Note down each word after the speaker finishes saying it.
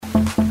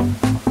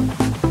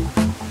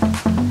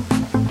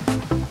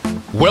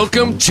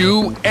Welcome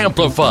to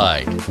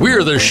Amplified.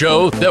 We're the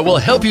show that will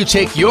help you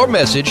take your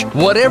message,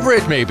 whatever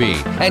it may be,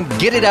 and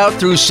get it out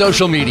through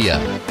social media,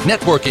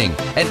 networking,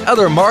 and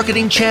other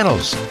marketing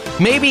channels.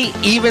 Maybe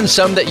even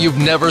some that you've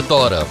never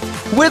thought of.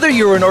 Whether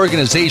you're an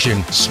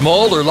organization,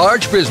 small or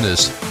large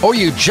business, or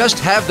you just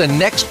have the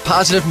next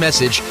positive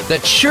message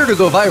that's sure to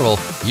go viral,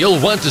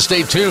 you'll want to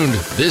stay tuned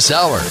this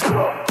hour.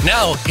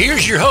 Now,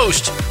 here's your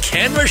host,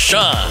 Ken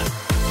Rochon.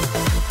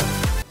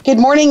 Good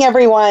morning,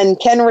 everyone.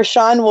 Ken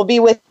Rochon will be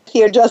with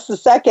you in just a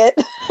second.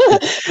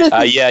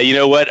 Yeah, you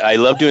know what? I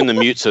love doing the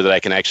mute so that I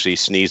can actually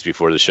sneeze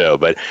before the show.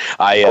 But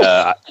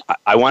I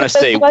want to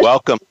say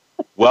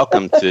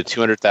welcome to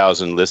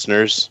 200,000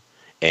 listeners.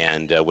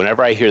 And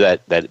whenever I hear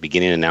that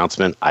beginning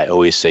announcement, I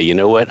always say, you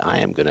know what? I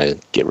am going to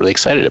get really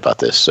excited about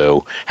this.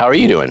 So how are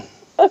you doing?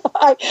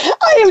 I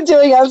am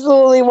doing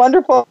absolutely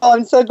wonderful.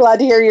 I'm so glad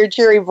to hear your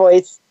cheery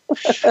voice.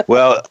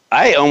 Well,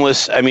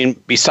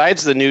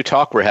 besides the new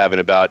talk we're having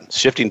about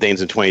shifting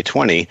things in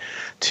 2020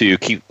 to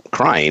keep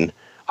crying,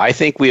 I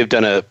think we have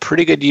done a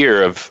pretty good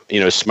year of,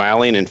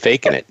 smiling and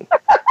faking it.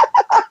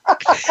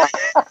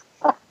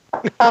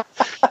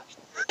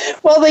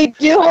 Well, they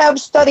do have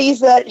studies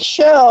that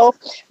show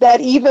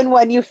that even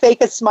when you fake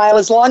a smile,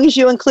 as long as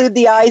you include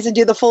the eyes and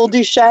do the full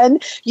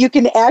Duchenne, you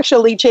can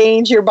actually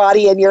change your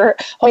body and your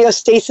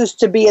homeostasis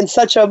to be in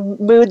such a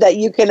mood that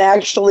you can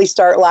actually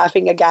start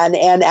laughing again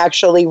and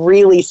actually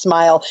really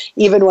smile,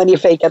 even when you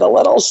fake it a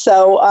little.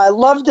 So I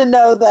love to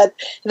know that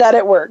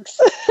it works.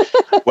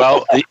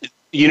 Well,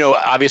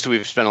 obviously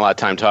we've spent a lot of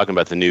time talking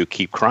about the new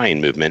Keep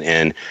Crying movement,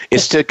 and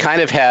it's to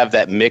kind of have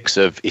that mix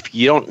of, if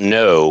you don't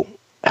know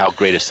how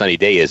great a sunny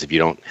day is if you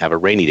don't have a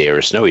rainy day or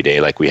a snowy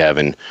day like we have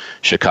in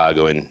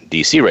Chicago and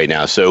D.C. right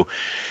now. So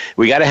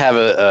we got to have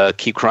a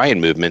Keep Crying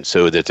movement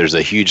so that there's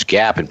a huge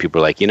gap and people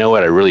are like, you know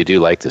what, I really do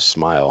like this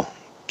smile.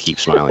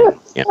 Keep smiling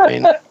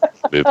campaign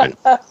movement.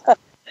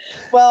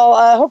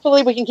 Well,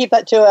 hopefully we can keep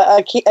that to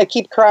a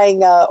keep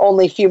crying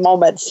only few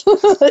moments.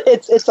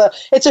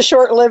 It's a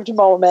short-lived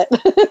moment.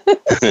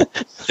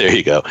 There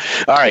you go.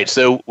 All right,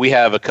 so we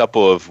have a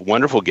couple of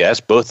wonderful guests,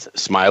 both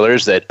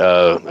smilers that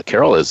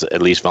Carol has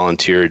at least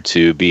volunteered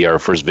to be our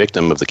first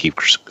victim of the Keep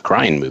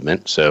Crying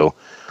movement. So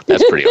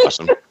that's pretty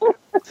awesome.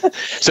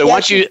 So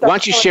why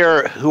don't you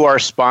share who our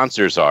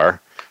sponsors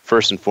are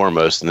first and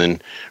foremost, and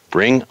then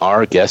bring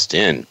our guest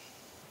in.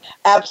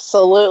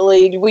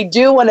 Absolutely. We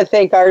do want to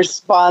thank our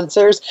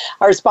sponsors.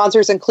 Our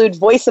sponsors include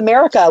Voice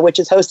America, which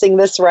is hosting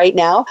this right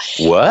now.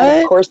 What?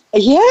 And of course,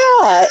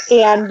 yeah.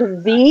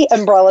 And the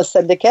Umbrella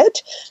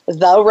Syndicate,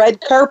 the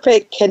Red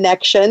Carpet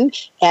Connection,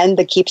 and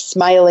the Keep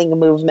Smiling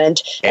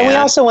movement. And we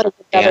also want to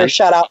give another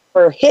shout out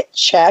for Hit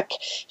Check.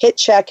 Hit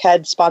Check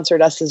had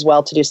sponsored us as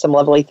well to do some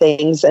lovely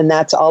things. And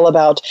that's all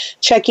about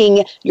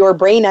checking your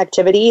brain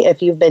activity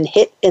if you've been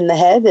hit in the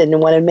head and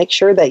want to make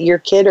sure that your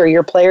kid or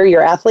your player,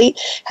 your athlete,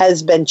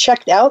 has been checked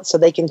out so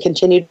they can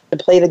continue to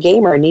play the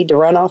game or need to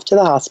run off to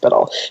the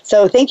hospital.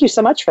 So thank you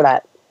so much for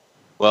that.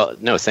 Well,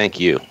 no, thank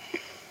you.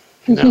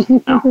 No.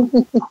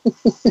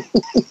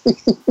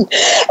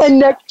 And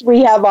next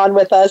we have on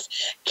with us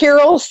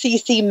Carol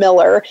C.C.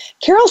 Miller.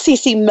 Carol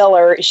C.C.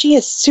 Miller, she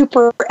is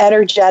super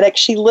energetic.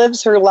 She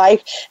lives her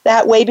life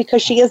that way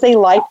because she is a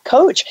life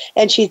coach,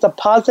 and she's a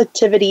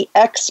positivity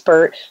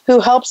expert who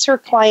helps her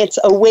clients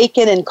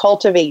awaken and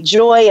cultivate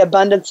joy,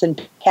 abundance,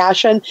 and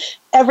passion,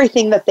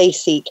 everything that they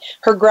seek.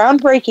 Her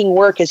groundbreaking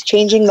work is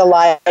changing the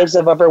lives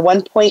of over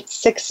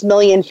 1.6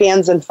 million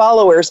fans and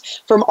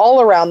followers from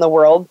all around the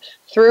world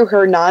through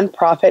her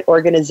nonprofit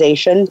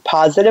organization,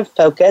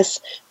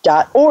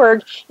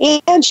 positivefocus.org,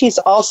 and she's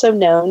also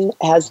known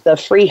as the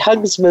Free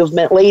Hugs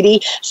Movement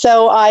Lady.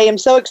 So I am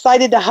so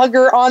excited to hug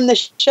her on the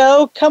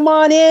show. Come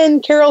on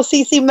in, Carol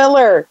C.C.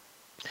 Miller.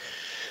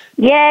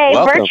 Yay,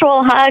 Welcome.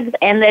 Virtual hugs,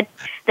 and the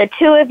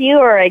two of you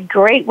are a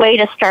great way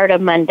to start a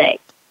Monday.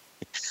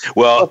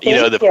 Well,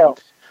 thank you.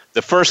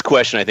 The first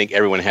question I think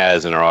everyone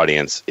has in our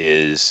audience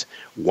is,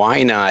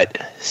 why not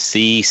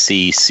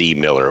CCC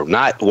Miller?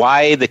 Not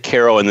why the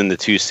Carol and then the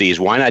two C's.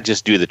 Why not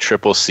just do the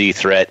triple C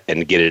threat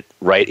and get it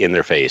right in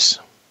their face?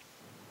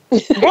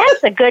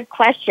 That's a good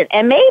question,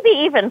 and maybe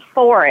even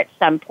 4 at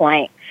some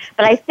point.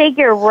 But I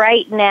figure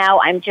right now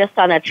I'm just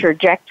on a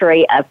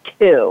trajectory of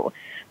 2.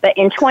 But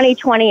in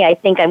 2020, I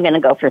think I'm going to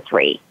go for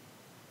 3.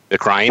 The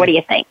crying? What do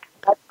you think?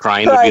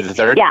 Crying would be the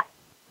third?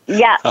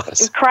 Yeah,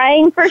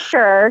 crying for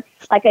sure.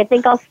 Like, I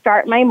think I'll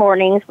start my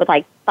mornings with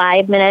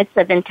 5 minutes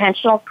of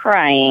intentional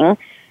crying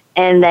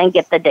and then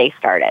get the day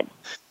started.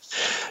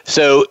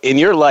 So in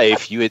your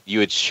life, you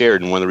had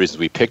shared, and one of the reasons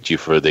we picked you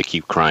for the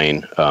Keep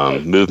Crying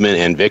movement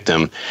and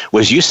victim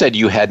was you said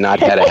you had not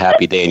had a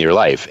happy day in your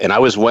life. And I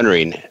was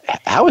wondering,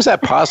 how is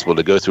that possible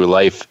to go through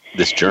life,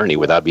 this journey,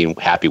 without being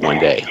happy one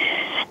day?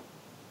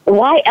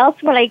 Why else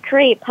would I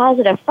create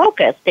Positive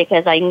Focus?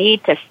 Because I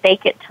need to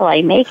fake it till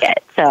I make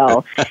it.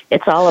 So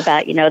it's all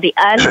about, the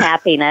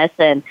unhappiness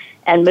and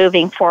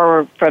moving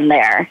forward from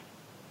there.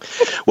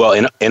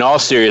 Well, in all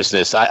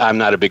seriousness, I'm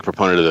not a big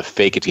proponent of the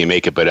fake it till you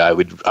make it, but I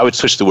would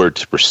switch the word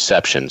to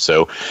perception.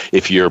 So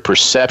if your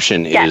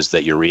perception is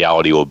that your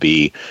reality will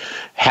be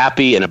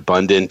happy and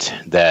abundant,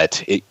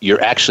 that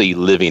you're actually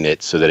living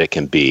it so that it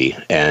can be.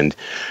 And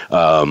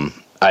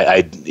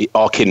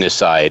all kidding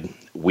aside,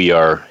 we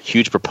are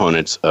huge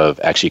proponents of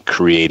actually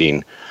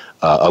creating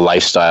a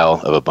lifestyle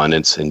of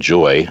abundance and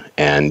joy,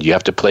 and you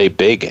have to play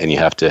big and you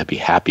have to be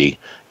happy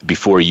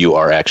before you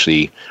are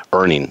actually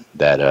earning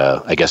that,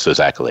 those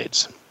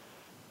accolades.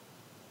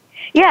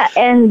 Yeah,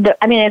 and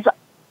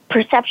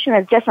perception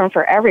is different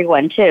for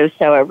everyone too,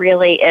 so it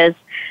really is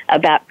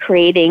about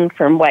creating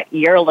from what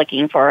you're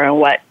looking for and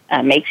what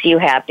makes you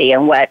happy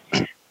and what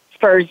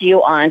spurs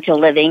you on to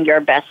living your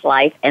best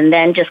life, and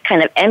then just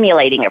kind of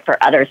emulating it for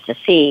others to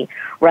see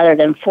rather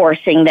than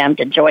forcing them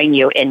to join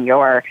you in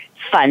your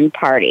fun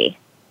party.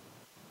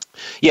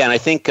 Yeah, and I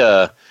think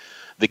the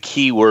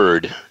key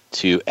word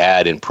to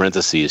add in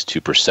parentheses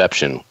to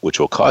perception, which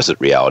will cause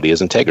it reality,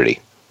 is integrity.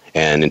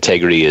 And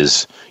integrity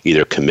is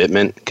either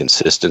commitment,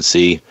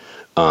 consistency,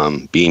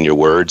 being your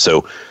word.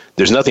 So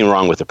there's nothing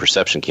wrong with a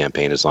perception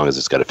campaign as long as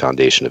it's got a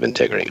foundation of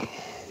integrity.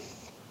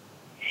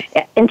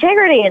 Yeah,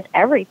 integrity is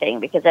everything,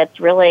 because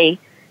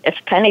it's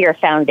kind of your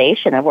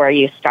foundation of where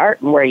you start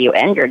and where you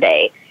end your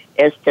day,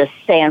 is to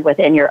stand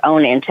within your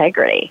own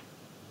integrity.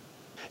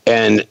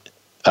 And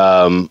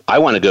I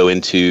want to go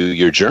into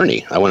your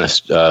journey. I want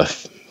to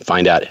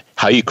find out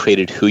how you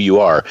created who you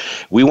are.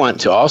 We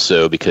want to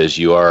also, because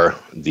you are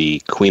the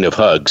queen of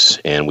hugs,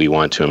 and we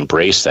want to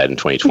embrace that in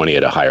 2020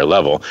 at a higher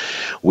level,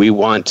 we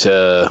want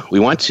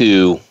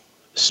to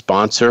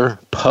sponsor,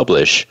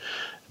 publish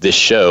this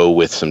show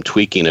with some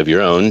tweaking of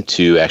your own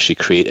to actually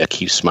create a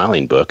Keep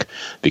Smiling book,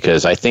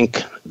 because I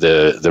think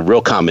the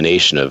real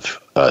combination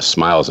of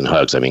smiles and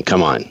hugs,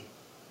 come on.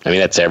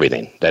 That's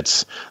everything.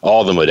 That's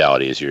all the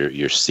modalities.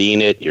 You're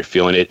seeing it, you're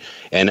feeling it.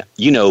 And,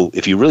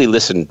 if you really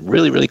listen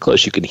really, really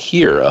close, you can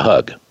hear a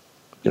hug.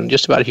 You can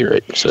just about hear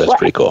it. So that's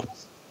pretty cool.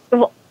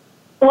 Well,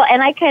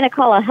 and I kind of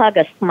call a hug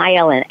a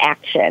smile in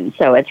action.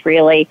 So it's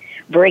really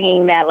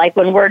bringing that, like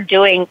when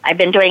I've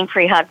been doing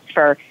free hugs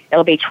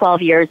it'll be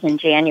 12 years in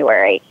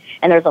January.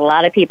 And there's a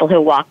lot of people who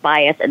walk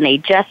by us and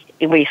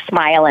we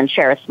smile and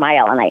share a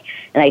smile, and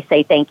I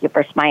say thank you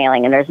for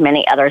smiling, and there's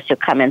many others who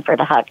come in for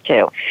the hug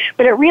too.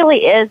 But it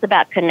really is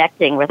about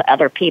connecting with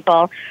other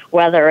people,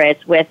 whether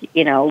it's with,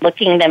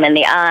 looking them in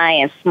the eye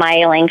and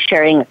smiling,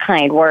 sharing a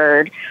kind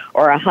word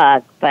or a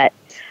hug. But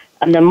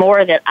the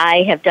more that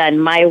I have done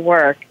my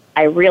work,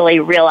 I really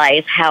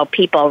realize how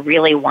people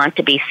really want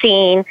to be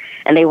seen,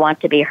 and they want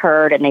to be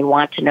heard, and they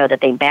want to know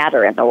that they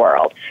matter in the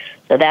world.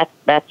 So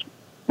that's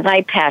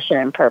my passion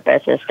and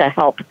purpose, is to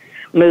help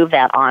move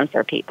that on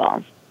for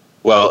people.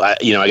 Well, I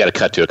got to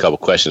cut to a couple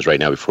questions right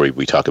now before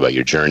we talk about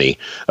your journey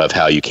of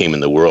how you came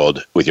in the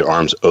world with your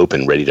arms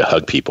open, ready to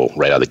hug people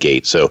right out of the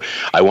gate. So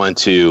I want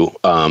to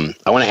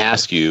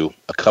ask you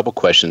a couple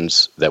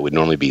questions that would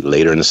normally be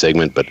later in the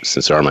segment, but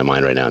since they're on my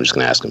mind right now, I'm just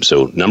going to ask them.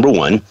 So number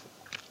one,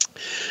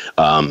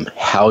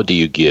 how do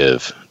you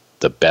give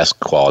the best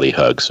quality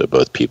hug so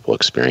both people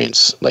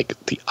experience like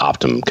the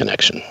optimum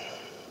connection?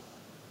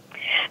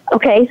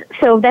 Okay,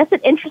 so that's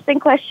an interesting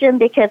question,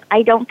 because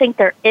I don't think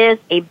there is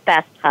a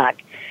best hug.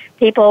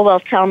 People will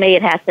tell me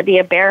it has to be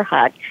a bear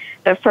hug.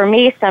 But for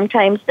me,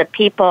 sometimes the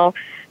people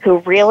who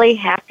really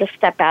have to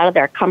step out of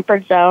their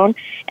comfort zone,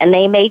 and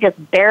they may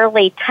just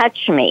barely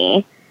touch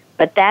me,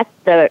 but that's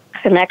the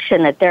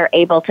connection that they're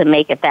able to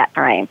make at that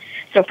time.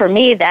 So for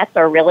me, that's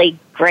a really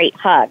great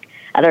hug.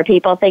 Other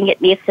people think it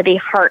needs to be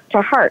heart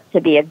to heart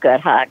to be a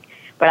good hug.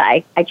 But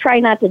I try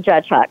not to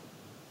judge hugs.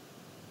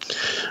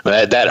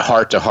 That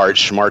heart-to-heart,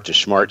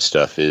 schmart-to-schmart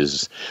stuff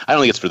is, I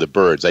don't think it's for the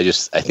birds. I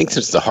think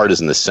since the heart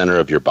is in the center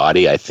of your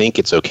body, I think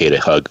it's okay to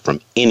hug from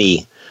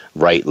any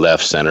right,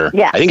 left, center.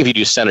 Yeah. I think if you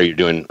do center, you're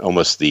doing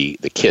almost the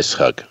kiss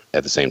hug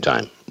at the same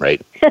time,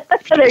 right?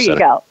 There you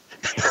go.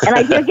 And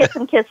I do get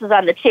some kisses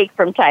on the cheek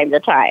from time to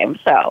time,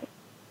 so.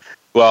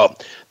 Well,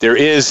 there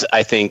is,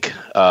 I think,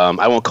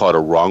 I won't call it a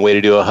wrong way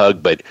to do a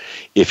hug, but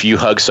if you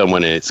hug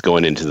someone and it's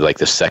going into like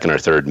the second or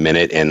third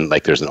minute and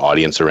like there's an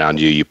audience around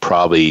you, you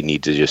probably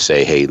need to just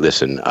say, hey,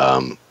 listen,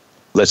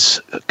 let's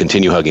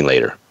continue hugging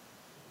later.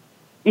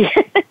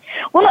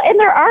 Well, and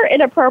there are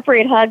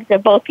inappropriate hugs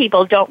if both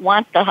people don't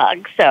want the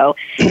hug, so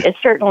it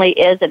certainly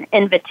is an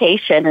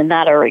invitation and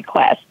not a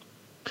request.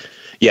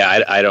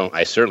 Yeah,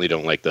 I certainly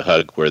don't like the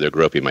hug where they're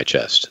groping my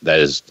chest. That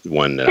is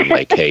one that I'm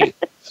like, hey,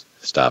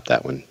 stop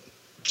that one.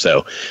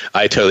 So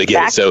I totally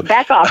get it. So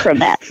back off from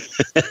that.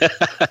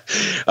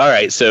 All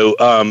right. So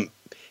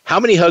how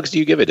many hugs do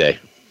you give a day?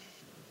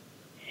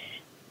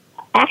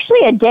 Actually,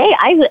 a day.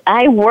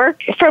 I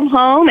work from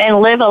home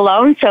and live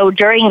alone. So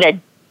during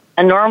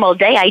a normal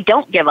day, I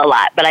don't give a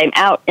lot. But I'm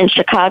out in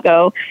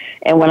Chicago,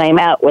 and when I'm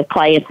out with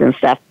clients and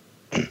stuff,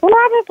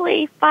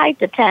 probably 5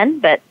 to 10.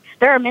 But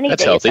there are many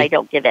That's days healthy. I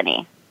don't give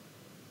any.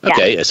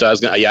 Okay, so I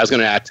was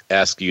going to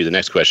ask you the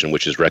next question,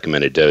 which is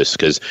recommended dose,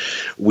 because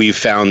we've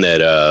found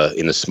that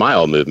in the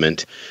Smile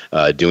movement,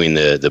 doing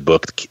the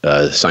book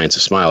Science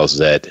of Smiles,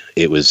 that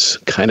it was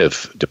kind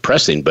of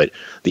depressing, but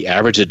the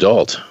average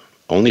adult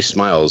only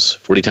smiles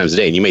 40 times a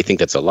day, and you may think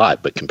that's a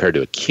lot, but compared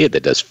to a kid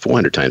that does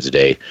 400 times a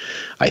day,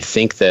 I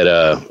think that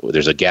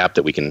there's a gap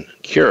that we can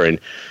cure, and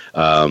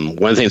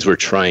one of the things we're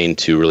trying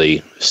to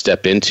really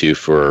step into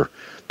for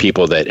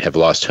people that have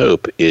lost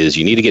hope is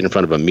you need to get in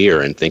front of a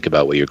mirror and think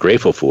about what you're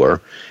grateful for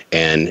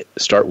and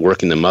start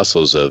working the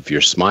muscles of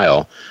your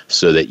smile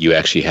so that you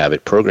actually have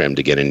it programmed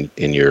to get in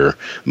your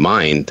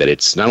mind that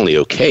it's not only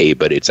okay,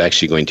 but it's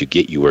actually going to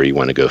get you where you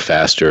want to go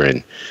faster.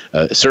 And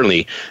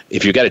certainly,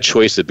 if you've got a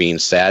choice of being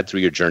sad through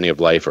your journey of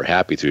life or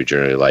happy through your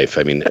journey of life,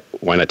 I mean,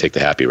 why not take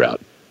the happy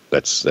route?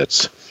 That's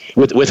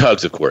with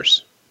hugs, of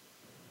course.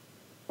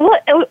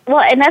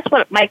 Well, and that's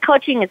what my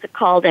coaching is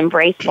called,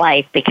 Embrace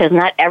Life, because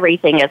not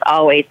everything is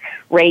always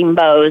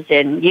rainbows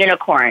and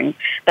unicorns.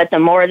 But the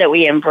more that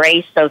we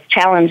embrace those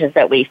challenges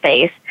that we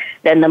face,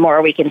 then the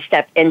more we can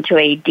step into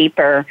a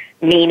deeper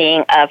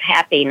meaning of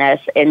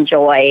happiness and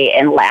joy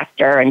and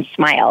laughter and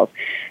smiles.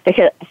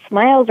 Because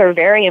smiles are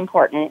very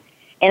important,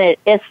 and it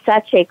is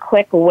such a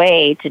quick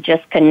way to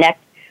just connect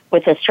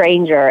with a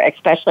stranger,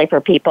 especially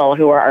for people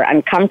who are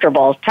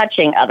uncomfortable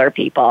touching other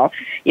people.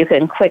 You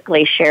can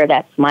quickly share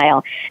that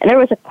smile. And there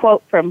was a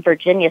quote from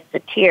Virginia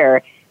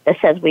Satir that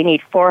says we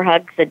need 4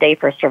 hugs a day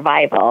for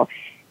survival,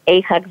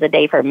 8 hugs a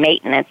day for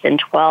maintenance, and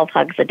 12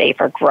 hugs a day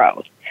for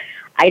growth.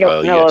 I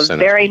don't know of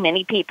very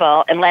many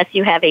people, unless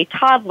you have a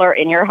toddler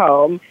in your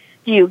home,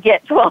 do you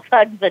get 12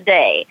 hugs a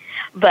day.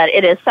 But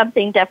it is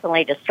something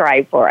definitely to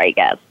strive for, I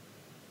guess.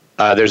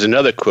 There's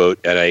another quote,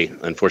 and I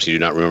unfortunately do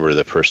not remember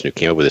the person who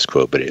came up with this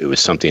quote, but it was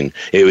something,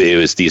 it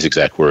was these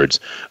exact words,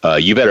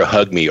 you better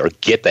hug me or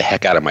get the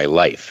heck out of my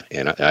life.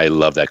 And I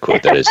love that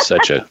quote. That is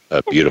such a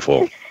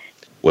beautiful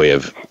way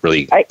of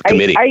really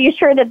committing. Are you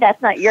sure that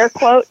that's not your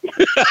quote?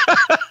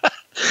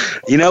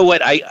 You know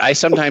what? I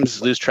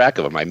sometimes lose track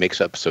of them. I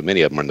mix up so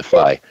many of them on the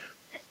fly.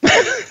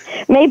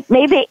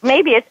 maybe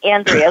it's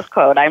Andrea's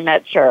quote. I'm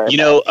not sure. You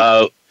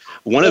know,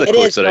 one of the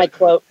quotes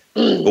that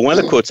one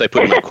of the quotes I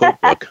put in my quote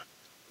book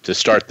to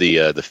start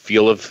the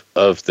feel of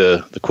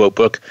the quote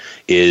book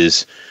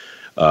is,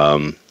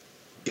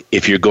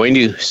 if you're going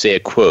to say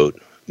a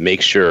quote,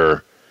 make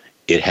sure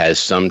it has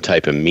some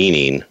type of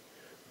meaning,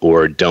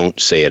 or don't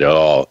say it at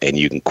all, and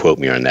you can quote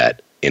me on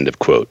that. End of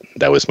quote.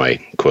 That was my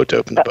quote to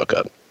open the book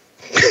up.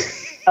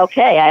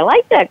 Okay, I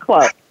like that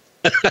quote.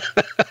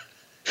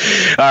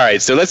 All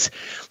right, so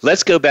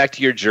let's go back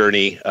to your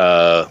journey.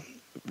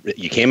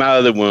 You came out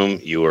of the womb.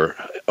 You were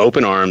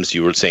open arms.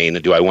 You were saying,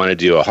 "Do I want to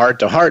do a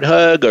heart-to-heart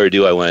hug, or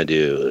do I want to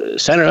do a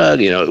center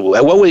hug?" You know,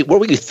 what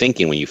were you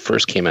thinking when you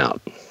first came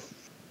out?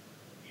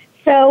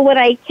 So when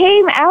I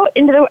came out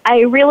I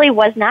really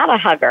was not a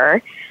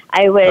hugger.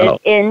 I was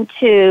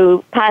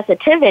into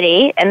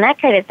positivity and that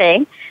kind of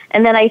thing.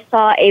 And then I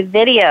saw a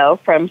video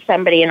from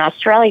somebody in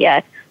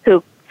Australia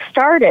who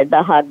started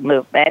the hug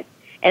movement,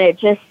 and it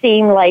just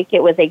seemed like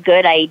it was a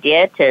good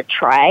idea to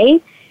try.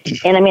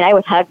 And I mean, I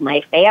would hug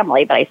my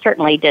family, but I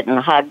certainly didn't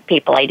hug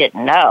people I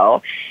didn't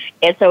know.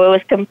 And so it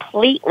was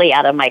completely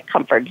out of my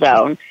comfort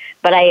zone.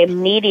 But I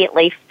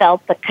immediately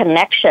felt the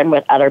connection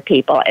with other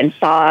people and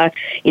saw,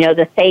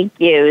 the thank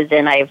yous.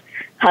 And I've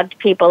hugged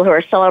people who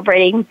are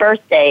celebrating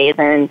birthdays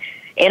and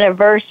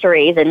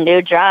anniversaries and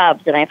new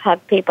jobs. And I've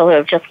hugged people who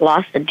have just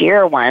lost a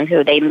dear one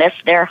who they miss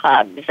their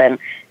hugs. And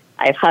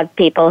I've hugged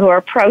people who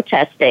are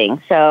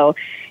protesting. So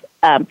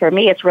for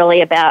me, it's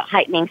really about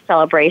heightening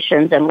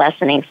celebrations and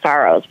lessening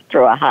sorrows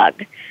through a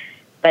hug.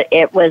 But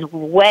it was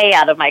way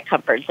out of my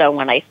comfort zone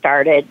when I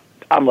started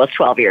almost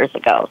 12 years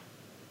ago.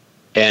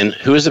 And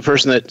who is the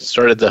person that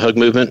started the hug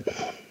movement?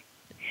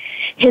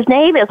 His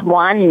name is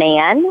Juan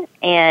Mann,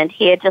 and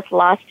he had just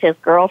lost his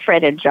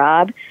girlfriend and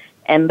job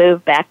and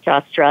moved back to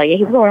Australia.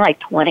 He was only like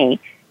 20,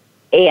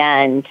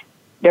 and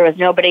there was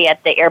nobody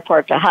at the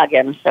airport to hug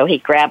him, so he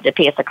grabbed a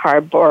piece of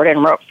cardboard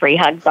and wrote free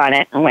hugs on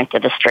it and went to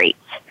the streets.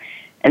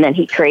 And then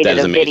he created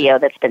a video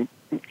that's been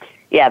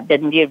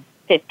viewed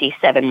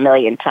 57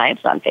 million times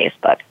on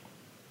Facebook.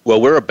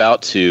 Well, we're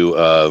about to,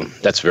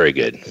 that's very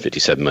good.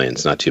 57 million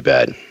is not too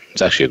bad.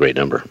 It's actually a great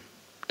number.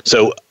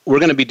 So we're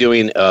going to be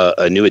doing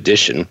a new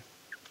edition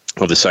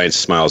of the Science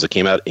of Smiles. It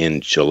came out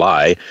in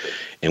July,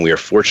 and we are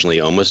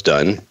fortunately almost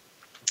done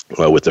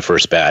with the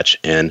first batch.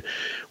 And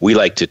we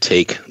like to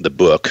take the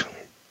book,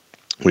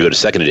 we go to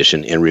second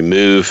edition, and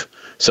remove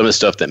some of the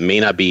stuff that may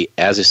not be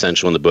as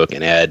essential in the book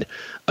and add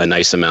a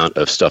nice amount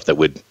of stuff that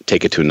would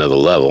take it to another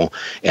level.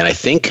 And I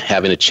think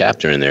having a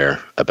chapter in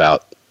there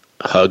about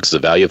hugs, the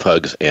value of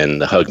hugs,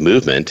 and the hug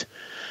movement,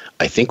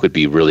 I think would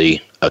be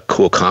really a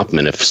cool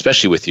compliment,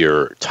 especially with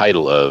your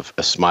title of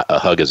a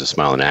hug as a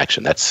smile in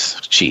action.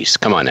 That's, geez,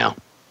 come on now.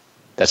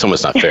 That's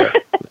almost not fair.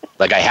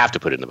 Like, I have to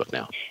put it in the book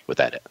now with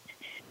that.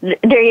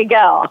 There you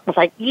go. I was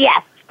like,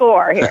 yes,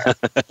 score here.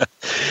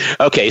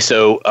 Okay,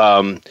 so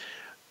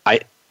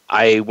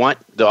I want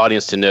the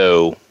audience to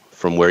know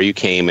from where you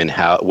came and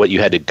what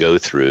you had to go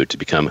through to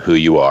become who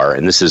you are.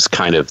 And this is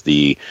kind of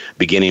the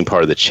beginning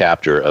part of the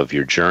chapter of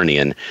your journey.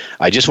 And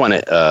I just want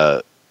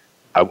to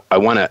I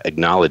want to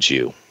acknowledge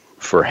you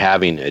for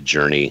having a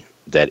journey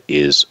that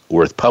is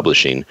worth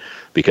publishing,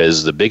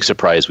 because the big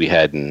surprise we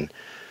had in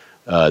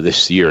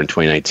this year in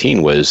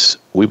 2019 was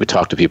we would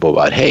talk to people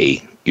about,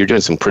 hey, you're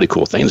doing some pretty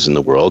cool things in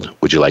the world.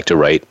 Would you like to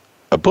write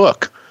a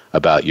book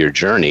about your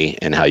journey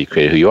and how you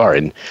created who you are?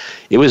 And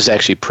it was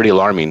actually pretty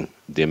alarming,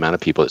 the amount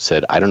of people that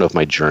said, I don't know if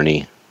my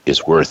journey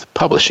is worth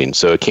publishing.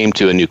 So it came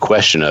to a new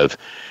question of,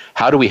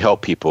 how do we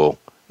help people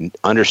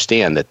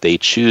understand that they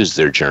choose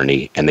their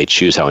journey and they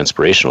choose how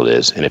inspirational it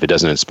is? And if it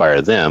doesn't inspire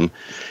them,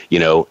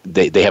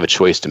 they have a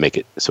choice to make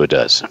it so it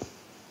does.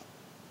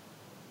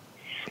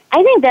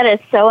 I think that is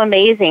so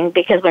amazing,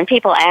 because when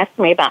people ask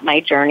me about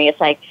my journey,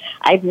 it's like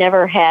I've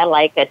never had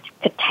like a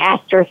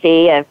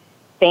catastrophe of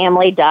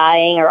family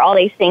dying or all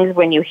these things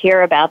when you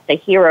hear about the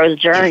hero's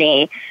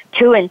journey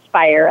to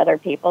inspire other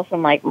people. So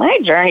I'm like, my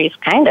journey is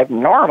kind of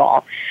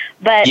normal.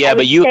 But yeah,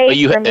 but you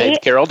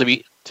Carol,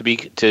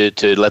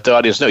 to let the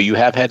audience know, you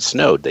have had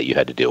snow that you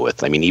had to deal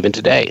with. I mean, even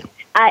today.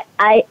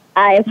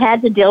 I've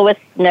had to deal with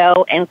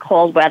snow and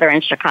cold weather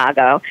in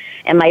Chicago,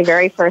 and my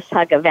very first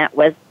hug event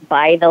was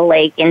by the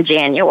lake in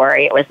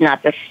January. It was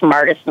not the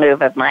smartest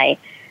move of my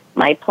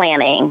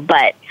planning,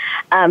 but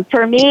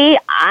for me,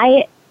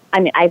 I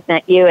mean, I've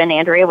met you and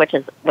Andrea, which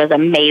was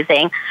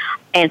amazing,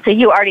 and so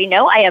you already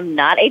know I am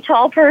not a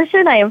tall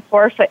person. I am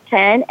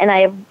 4'10", and I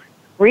have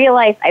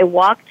realized I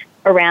walked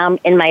around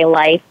in my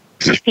life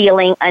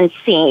feeling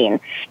unseen,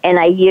 and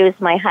I used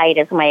my height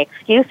as my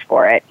excuse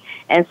for it.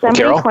 And somebody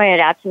Carol? pointed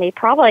out to me,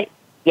 probably,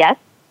 yes?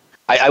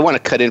 I want to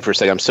cut in for a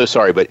second. I'm so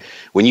sorry, but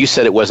when you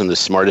said it wasn't the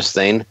smartest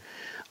thing,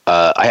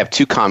 I have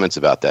two comments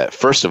about that.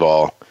 First of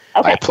all,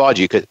 okay. I applaud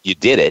you because you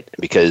did it,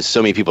 because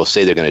so many people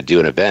say they're going to do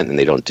an event and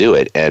they don't do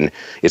it. And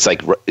it's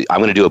like, I'm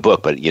going to do a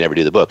book, but you never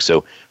do the book.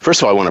 So first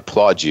of all, I want to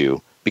applaud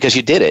you because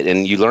you did it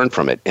and you learned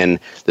from it. And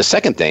the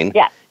second thing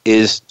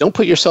is, don't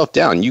put yourself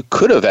down. You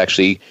could have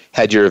actually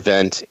had your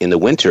event in the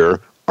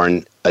winter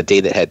on a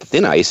day that had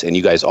thin ice, and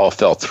you guys all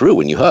fell through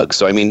when you hugged.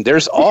 So, I mean,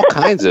 there's all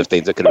kinds of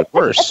things that could have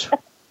been worse.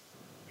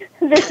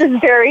 This is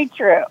very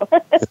true.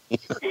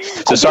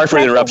 So sorry for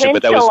the interruption,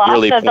 but that was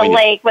really poignant. The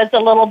lake was a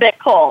little bit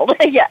cold.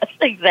 Yes,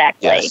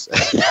 exactly. Yes.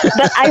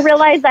 But I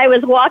realized I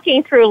was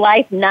walking through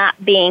life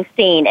not being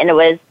seen, and it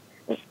was,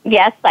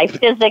 yes, I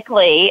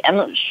physically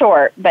am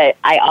short, but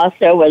I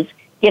also was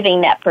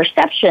giving that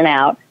perception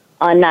out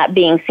on not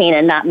being seen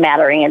and not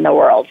mattering in the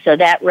world. So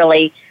that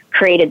really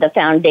created the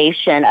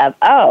foundation of,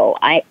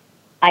 I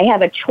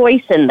have a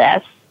choice in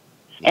this,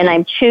 and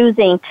I'm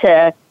choosing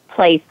to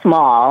play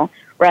small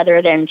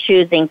rather than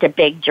choosing to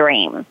big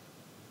dream.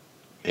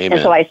 Amen.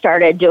 And so I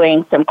started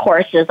doing some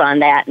courses on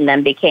that, and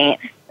then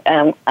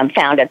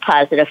founded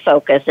Positive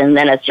Focus, and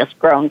then it's just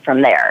grown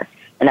from there.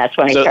 And that's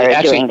when I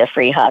started doing the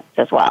free hugs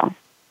as well.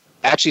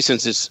 Actually,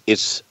 since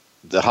it's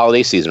the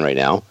holiday season right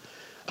now,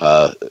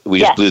 we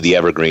just blew the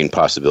evergreen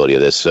possibility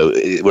of this. So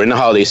we're in the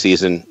holiday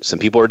season. Some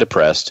people are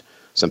depressed.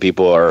 Some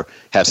people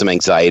have some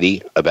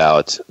anxiety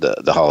about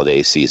the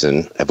holiday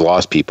season, have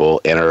lost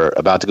people, and are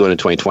about to go into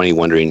 2020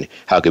 wondering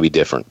how it could be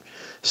different.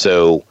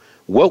 So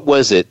what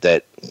was it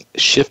that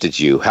shifted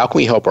you? How can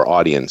we help our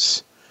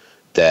audience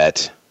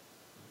that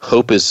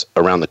hope is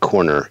around the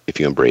corner if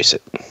you embrace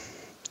it?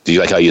 Do you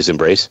like how you use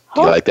embrace?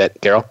 Do you like that,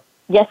 Carol?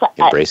 Yes,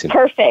 Embracing.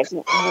 Perfect.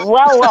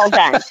 Well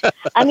done.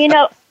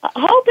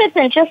 Hope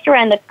isn't just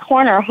around the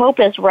corner. Hope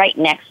is right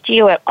next to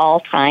you at all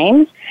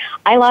times.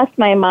 I lost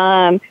my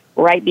mom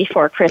right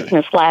before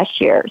Christmas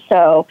last year,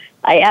 so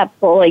I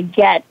absolutely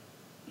get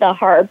the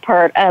hard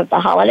part of the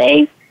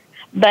holidays,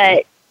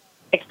 but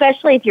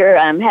especially if you're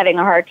having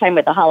a hard time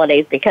with the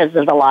holidays because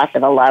of the loss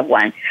of a loved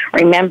one,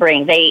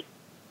 remembering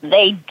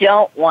they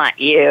don't want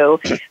you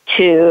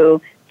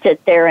to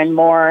sit there and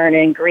mourn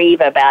and grieve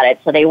about it,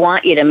 so they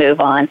want you to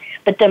move on.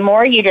 But the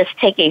more you just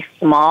take a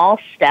small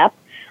step,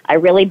 I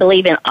really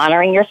believe in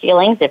honoring your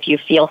feelings. If you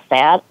feel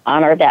sad,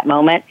 honor that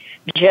moment.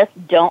 Just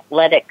don't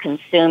let it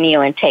consume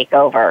you and take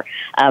over.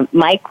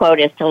 My quote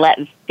is to let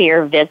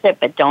fear visit,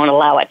 but don't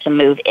allow it to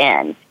move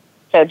in.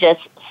 So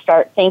just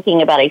start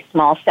thinking about a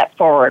small step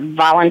forward.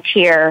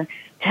 Volunteer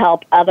to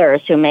help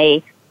others who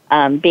may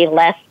be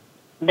less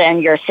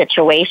than your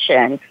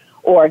situation,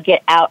 or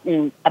get out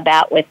and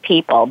about with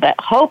people. But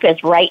hope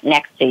is right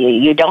next to you.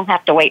 You don't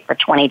have to wait for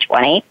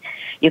 2020.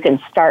 You can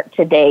start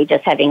today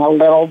just having a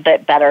little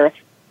bit better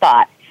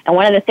thought. And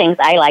one of the things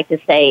I like to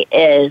say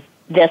is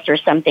this or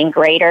something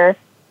greater,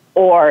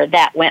 or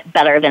that went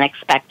better than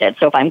expected.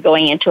 So if I'm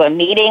going into a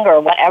meeting or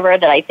whatever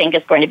that I think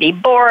is going to be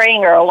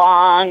boring or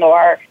long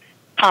or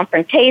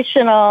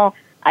confrontational,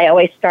 I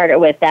always start it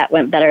with that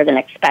went better than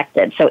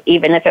expected. So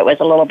even if it was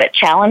a little bit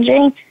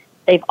challenging,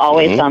 they've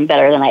always gone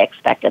better than I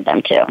expected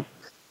them to.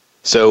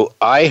 So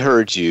I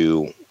heard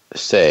you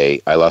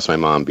say, I lost my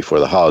mom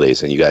before the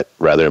holidays, and you got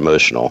rather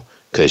emotional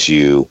because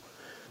you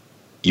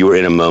were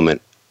in a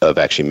moment of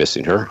actually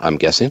missing her, I'm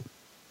guessing?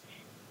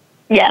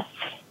 Yes.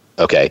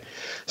 Okay.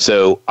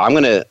 So I'm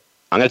going to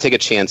I'm going to take a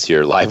chance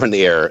here, live on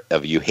the air,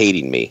 of you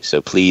hating me.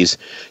 So please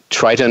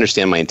try to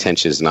understand my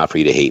intention is not for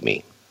you to hate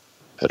me.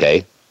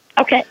 Okay?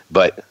 Okay.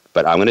 But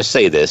I'm going to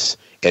say this,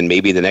 and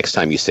maybe the next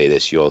time you say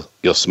this, you'll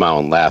smile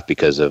and laugh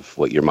because of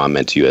what your mom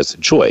meant to you as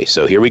joy.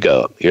 So here we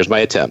go. Here's my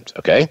attempt.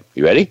 Okay?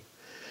 You ready?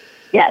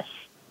 Yes.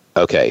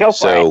 Okay. Go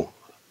for it.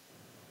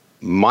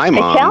 My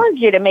mom... I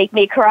challenged you to make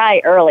me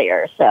cry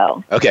earlier,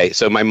 so... Okay,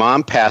 so my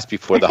mom passed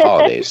before the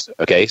holidays,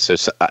 okay? So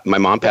my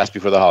mom passed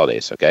before the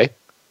holidays, okay?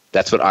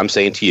 That's what I'm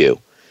saying to you.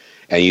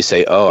 And you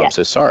say, oh, yes. I'm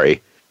so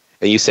sorry.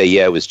 And you say,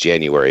 yeah, it was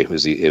January.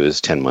 It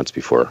was 10 months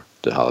before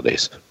the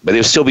holidays. But it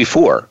was still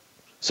before.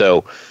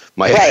 So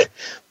my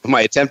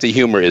attempt at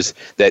humor is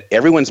that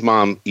everyone's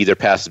mom either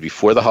passes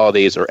before the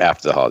holidays or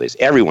after the holidays.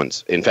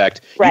 Everyone's. In fact,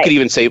 you could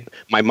even say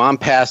my mom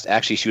passed.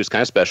 Actually, she was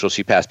kind of special.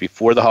 She passed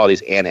before the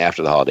holidays and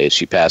after the holidays.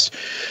 She passed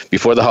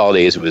before the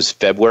holidays. It was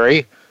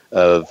February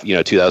of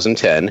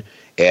 2010,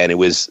 and it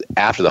was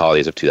after the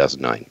holidays of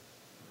 2009.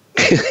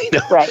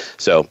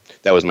 So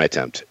that was my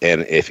attempt.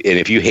 And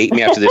if you hate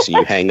me after this and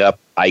you hang up,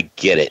 I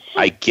get it.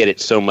 I get it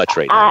so much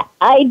right now.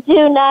 I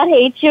do not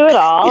hate you at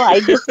all.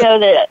 I just know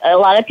that a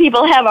lot of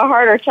people have a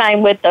harder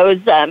time with those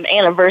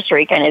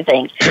anniversary kind of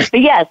things. But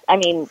yes, I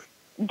mean,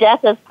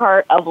 death is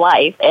part of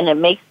life, and it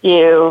makes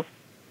you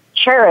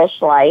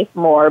cherish life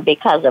more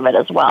because of it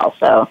as well.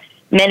 So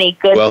many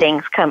good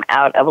things come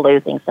out of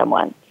losing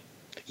someone.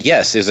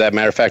 Yes, as a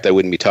matter of fact, I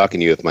wouldn't be talking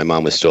to you if my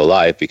mom was still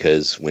alive,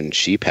 because when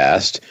she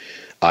passed,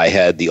 I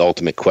had the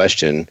ultimate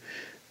question: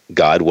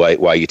 God, why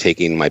are you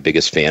taking my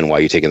biggest fan? Why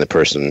are you taking the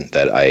person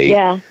that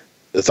I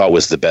thought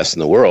was the best in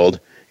the world?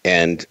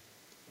 And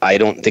I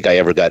don't think I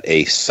ever got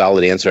a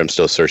solid answer. I'm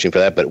still searching for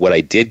that. But what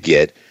I did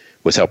get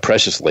was how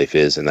precious life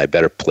is, and I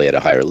better play at a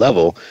higher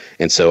level.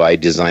 And so I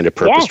designed a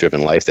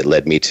purpose-driven life that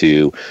led me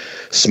to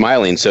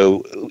smiling.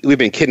 So we've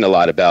been kidding a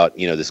lot about,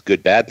 this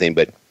good, bad thing,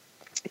 but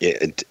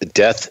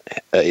death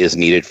is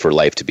needed for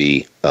life to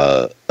be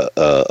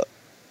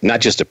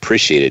not just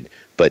appreciated,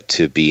 but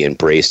to be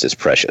embraced as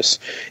precious.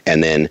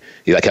 And then,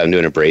 like how I'm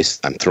doing embrace,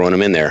 I'm throwing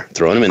them in there.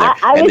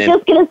 I was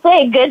just going to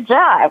say, good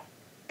job.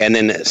 And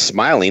then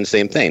smiling,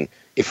 same thing.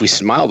 If we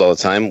smiled all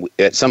the time,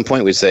 at some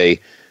point we'd say,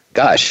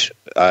 gosh,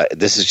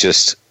 this is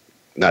just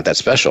not that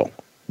special.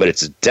 But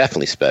it's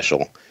definitely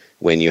special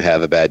when you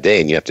have a bad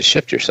day and you have to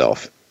shift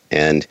yourself.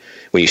 And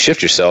when you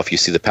shift yourself, you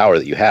see the power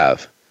that you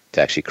have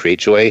to actually create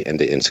joy and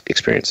to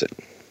experience it.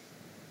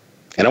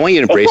 And I want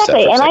you to embrace that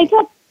for a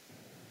second.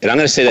 And I'm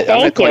going to say that I'm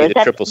going to call you the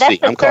Triple C.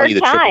 I'm calling you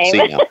the Triple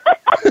C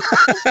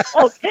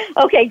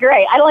now. Okay,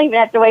 great. I don't even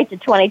have to wait to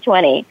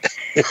 2020.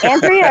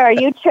 Andrea, are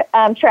you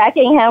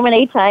tracking how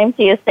many times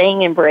he is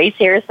saying embrace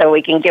here so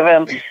we can give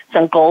him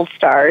some gold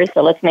stars?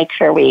 So let's make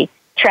sure we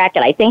track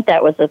it. I think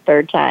that was the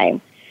third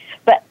time.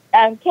 But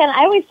Ken,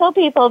 I always tell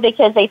people,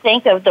 because they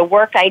think of the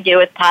work I do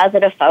with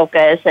Positive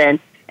Focus and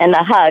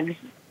the hugs,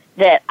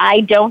 that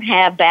I don't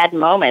have bad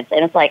moments.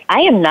 And it's like,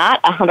 I am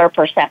not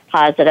 100%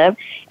 positive,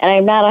 and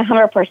I'm not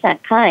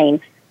 100% kind,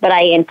 but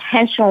I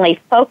intentionally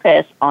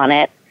focus on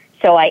it,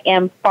 so I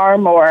am far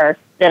more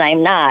than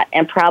I'm not.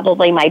 And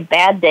probably my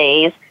bad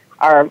days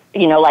are,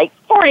 like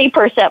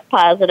 40%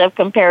 positive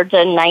compared to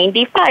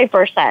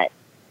 95%.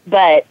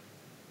 But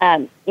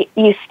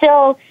you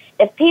still,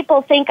 if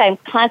people think I'm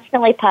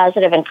constantly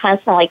positive and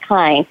constantly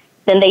kind,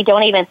 then they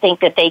don't even think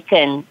that they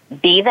can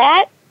be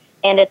that.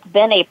 And it's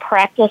been a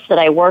practice that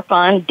I work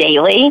on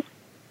daily.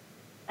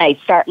 I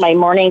start my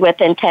morning with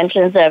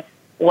intentions of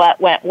what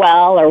went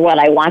well or what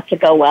I want to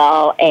go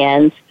well,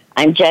 and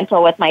I'm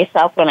gentle with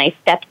myself when I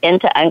step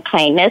into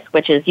unkindness,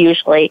 which is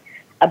usually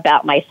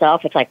about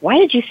myself. It's like, why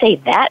did you say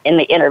that in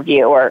the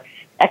interview? Or,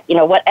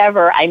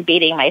 whatever I'm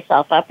beating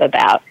myself up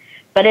about.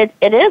 But it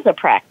is a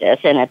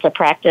practice, and it's a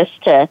practice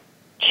to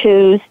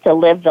choose to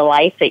live the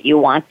life that you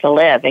want to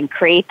live and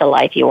create the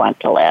life you want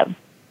to live.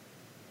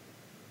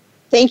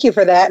 Thank you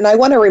for that. And I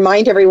want to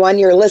remind everyone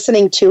you're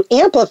listening to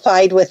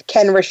Amplified with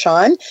Ken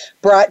Rochon,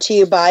 brought to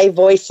you by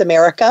Voice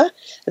America,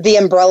 the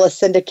Umbrella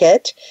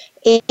Syndicate,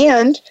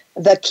 and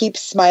the Keep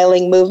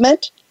Smiling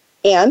Movement,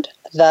 and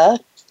the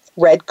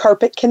Red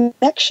Carpet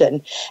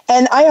Connection.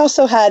 And I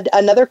also had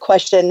another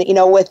question,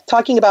 with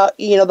talking about,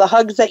 the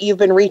hugs that you've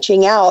been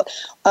reaching out.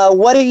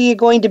 What are you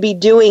going to be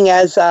doing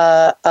as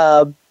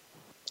a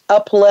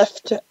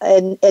uplift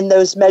in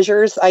those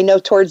measures? I know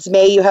towards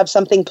May you have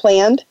something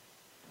planned.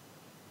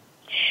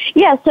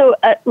 Yeah, so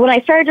when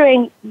I started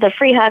doing the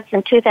free hugs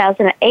in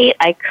 2008,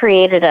 I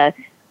created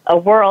a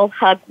World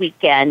Hug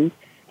Weekend,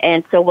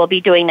 and so we'll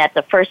be doing that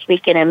the first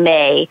weekend in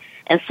May.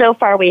 And so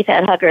far, we've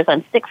had huggers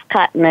on 6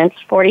 continents,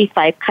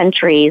 45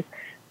 countries,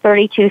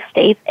 32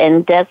 states,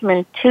 and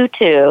Desmond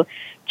Tutu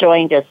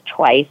joined us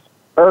twice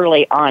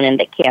early on in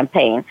the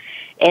campaign.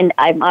 And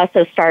I've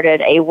also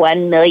started a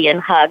 1 million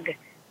hug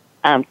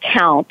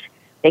count,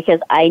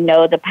 because I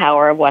know the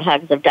power of what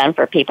hugs have done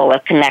for people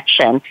with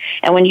connection.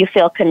 And when you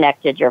feel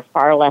connected, you're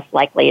far less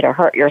likely to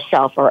hurt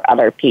yourself or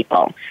other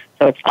people.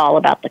 So it's all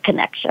about the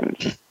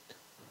connections.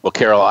 Well,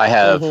 Carol, I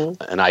have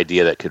an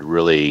idea that could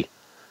really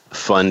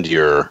fund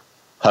your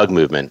hug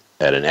movement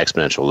at an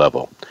exponential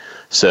level.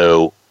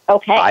 So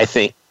I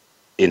think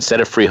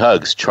instead of free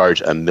hugs,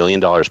 charge $1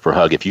 million per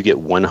hug. If you get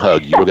one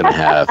hug, you're going to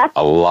have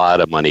a lot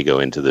of money go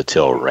into the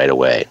till right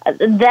away.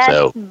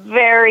 That's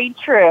very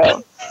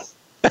true.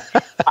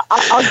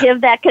 I'll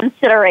give that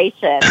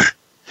consideration.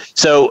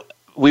 So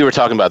we were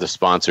talking about the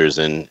sponsors,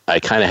 and I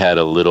kind of had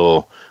a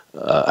little,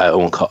 I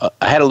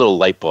had a little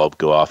light bulb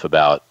go off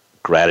about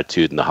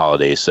gratitude in the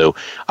holidays. So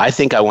I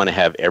think I want to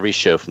have every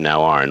show from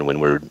now on, when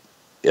we're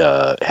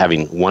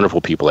having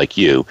wonderful people like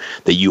you,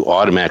 that you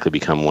automatically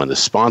become one of the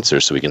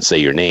sponsors, so we can say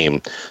your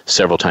name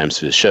several times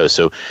through the show.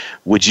 So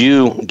would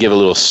you give a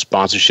little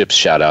sponsorship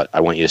shout out? I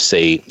want you to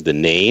say the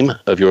name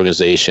of your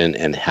organization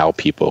and how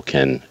people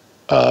can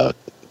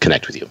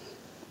connect with you.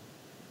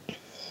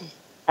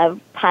 A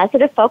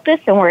Positive Focus,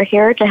 and we're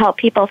here to help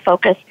people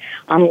focus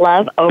on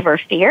love over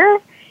fear.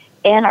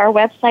 And our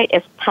website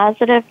is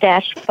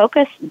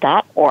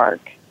positive-focus.org.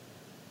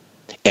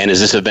 And is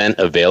this event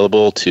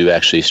available to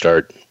actually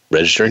start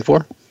registering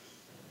for?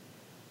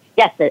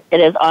 Yes, it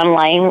is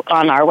online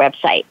on our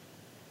website.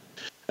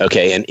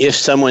 Okay, and if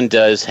someone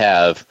does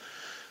have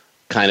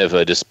kind of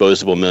a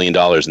disposable $1 million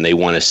and they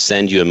want to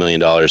send you $1 million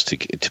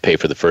to pay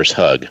for the first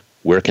hug,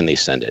 where can they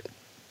send it?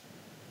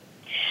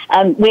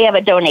 We have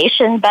a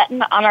donation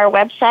button on our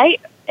website,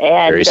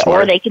 and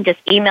or they can just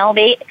email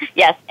me,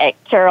 at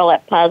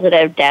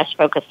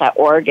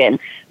carol@positive-focus.org, and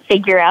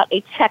figure out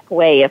a check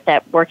way if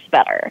that works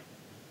better.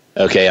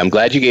 Okay, I'm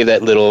glad you gave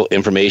that little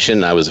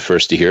information. I was the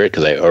first to hear it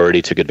because I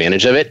already took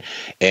advantage of it.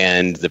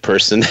 And the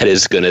person that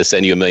is going to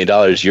send you $1 million,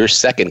 you're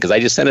second, because I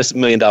just sent us $1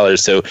 million.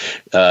 So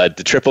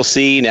the Triple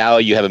C, now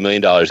you have $1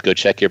 million. Go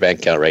check your bank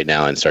account right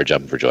now and start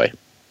jumping for joy.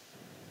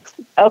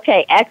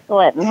 Okay,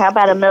 excellent. And how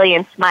about 1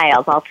 million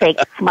smiles? I'll take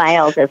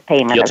smiles as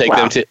payment. You'll as take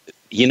well. them to.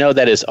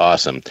 That is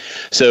awesome.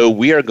 So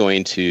we are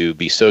going to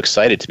be so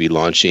excited to be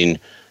launching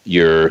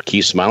your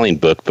Keep Smiling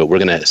book, but we're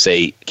going to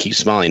say Keep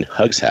Smiling,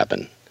 Hugs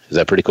Happen. Is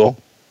that pretty cool?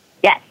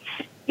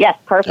 Yes,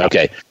 perfect.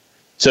 Okay.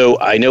 So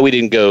I know we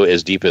didn't go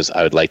as deep as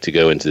I would like to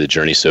go into the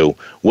journey. So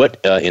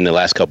what, in the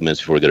last couple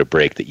minutes before we go to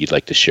break, that you'd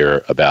like to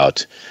share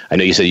about? I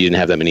know you said you didn't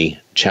have that many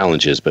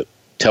challenges, but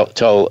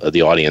tell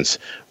the audience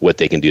what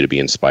they can do to be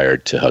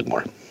inspired to hug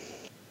more.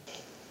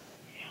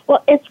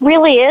 Well, it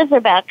really is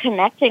about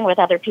connecting with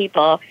other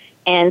people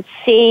and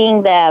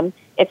seeing them.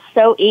 It's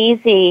so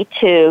easy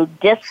to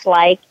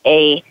dislike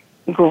a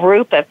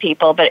group of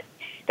people, but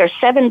there's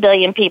 7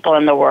 billion people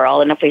in the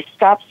world, and if we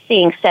stopped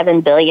seeing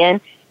 7 billion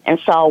and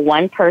saw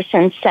one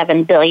person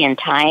 7 billion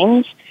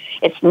times,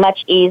 it's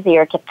much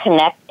easier to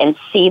connect and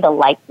see the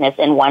likeness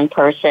in one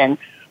person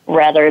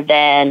rather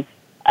than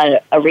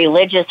a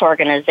religious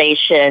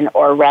organization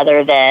or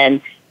rather than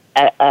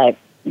a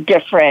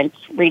different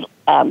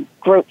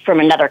group from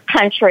another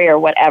country or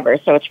whatever.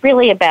 So it's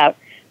really about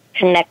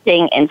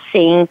connecting and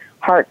seeing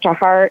heart to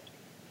heart,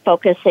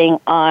 focusing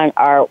on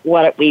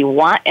what we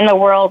want in the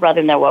world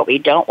rather than what we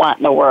don't want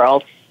in the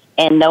world,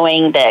 and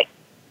knowing that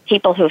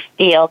people who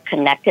feel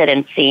connected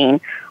and seen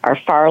are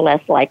far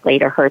less likely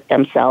to hurt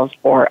themselves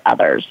or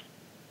others.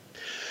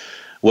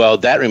 Well,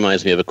 that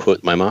reminds me of a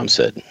quote my mom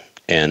said,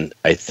 and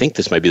I think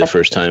this might be the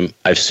first time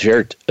I've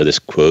shared this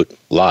quote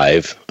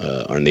live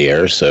on the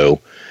air, so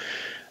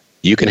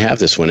you can have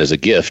this one as a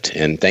gift,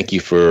 and thank you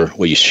for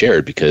what you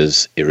shared,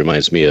 because it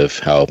reminds me of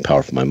how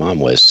powerful my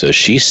mom was. So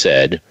she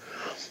said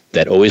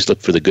that always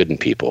look for the good in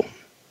people,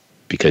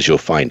 because you'll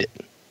find it.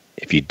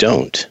 If you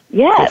don't,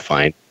 you'll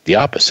find the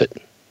opposite.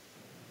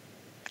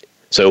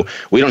 So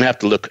we don't have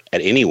to look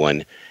at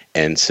anyone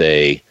and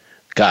say,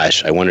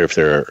 gosh, I wonder if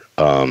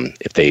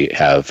they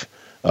have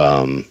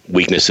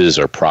weaknesses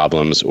or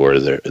problems, or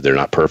they're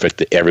not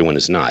perfect. Everyone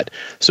is not.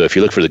 So if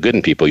you look for the good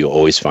in people, you'll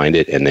always find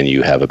it, and then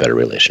you have a better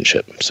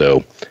relationship.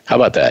 So how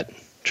about that,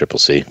 Triple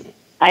C?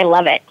 I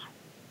love it.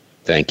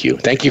 Thank you.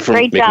 Thank you for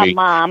making me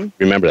Mom.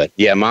 Remember that.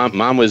 Yeah,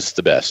 Mom was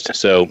the best.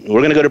 So we're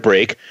going to go to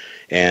break,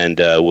 and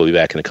we'll be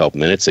back in a couple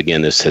minutes.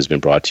 Again, this has been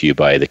brought to you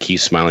by the Keep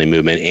Smiling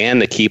movement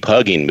and the Keep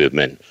Hugging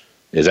movement.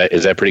 Is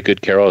that pretty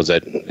good, Carol? Is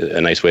that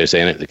a nice way of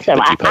saying it?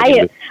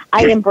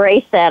 I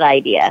embrace that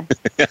idea.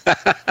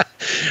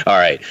 All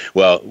right.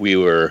 Well, we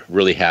were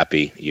really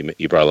happy.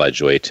 You brought a lot of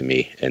joy to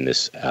me in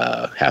this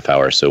half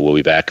hour. So we'll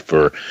be back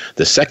for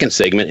the second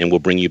segment, and we'll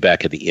bring you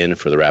back at the end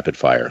for the rapid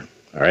fire.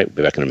 All right. We'll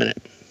be back in a minute.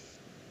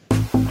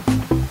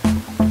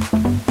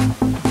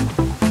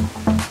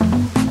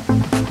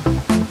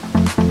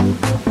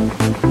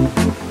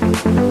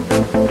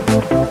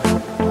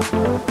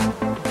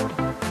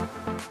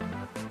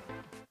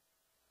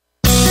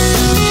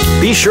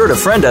 Be sure to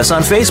friend us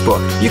on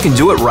Facebook. You can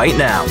do it right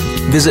now.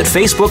 Visit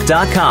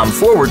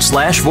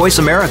facebook.com/Voice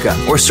America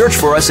or search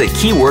for us at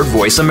keyword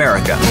Voice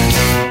America.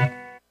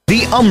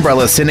 The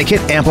Umbrella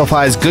Syndicate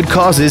amplifies good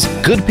causes,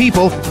 good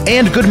people,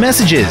 and good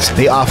messages.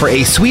 They offer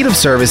a suite of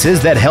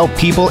services that help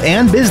people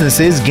and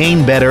businesses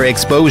gain better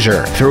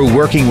exposure. Through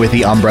working with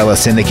the Umbrella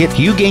Syndicate,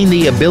 you gain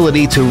the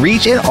ability to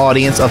reach an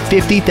audience of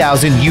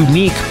 50,000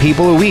 unique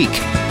people a week.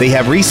 They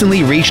have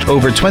recently reached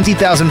over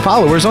 20,000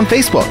 followers on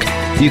Facebook.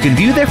 You can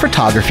view their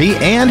photography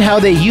and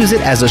how they use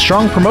it as a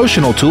strong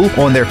promotional tool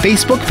on their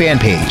Facebook fan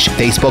page,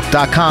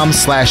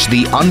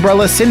 facebook.com/The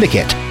Umbrella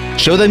Syndicate.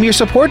 Show them your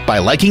support by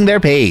liking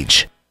their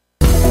page.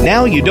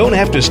 Now you don't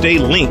have to stay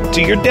linked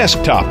to your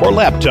desktop or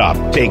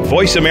laptop. Take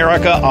Voice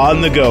America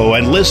on the go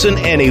and listen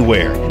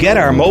anywhere. Get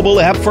our mobile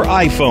app for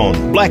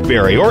iPhone,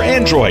 BlackBerry, or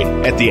Android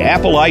at the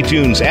Apple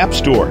iTunes App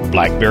Store,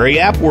 BlackBerry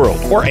App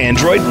World, or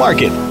Android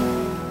Market.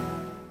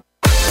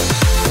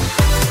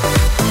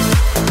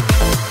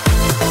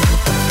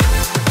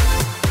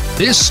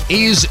 This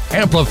is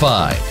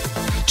Amplified.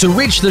 To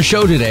reach the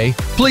show today,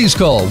 please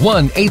call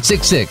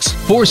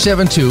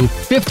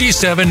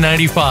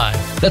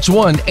 1-866-472-5795. That's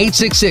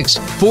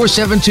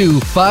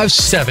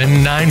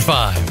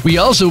 1-866-472-5795. We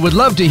also would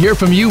love to hear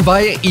from you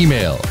via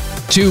email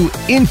to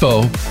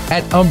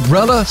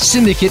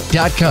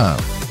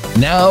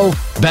info@umbrellasyndicate.com. Now,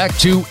 back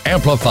to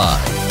Amplify.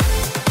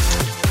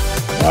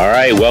 All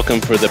right,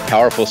 welcome for the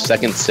powerful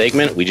second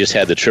segment. We just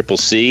had the Triple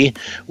C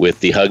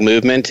with the Hug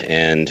Movement,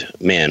 and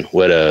man,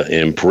 what an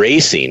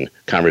embracing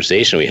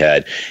conversation we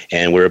had.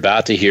 And we're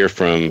about to hear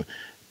from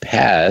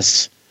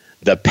Paz,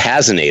 the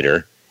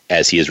Pazinator,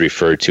 as he is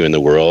referred to in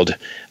the world,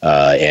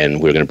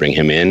 and we're going to bring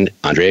him in.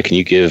 Andrea, can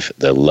you give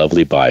the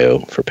lovely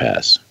bio for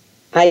Paz?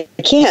 I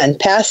can.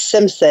 Paz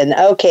Simpson.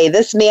 Okay,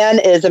 this man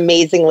is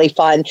amazingly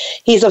fun.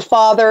 He's a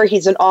father,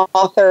 he's an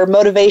author,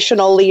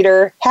 motivational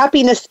leader,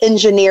 happiness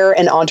engineer,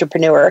 and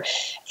entrepreneur.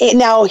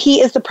 Now, he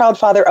is the proud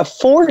father of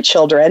 4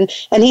 children,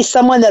 and he's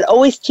someone that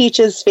always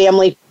teaches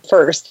family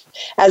first.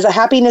 As a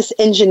happiness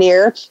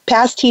engineer,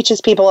 Paz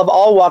teaches people of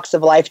all walks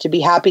of life to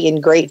be happy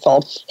and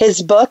grateful.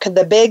 His book,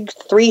 The Big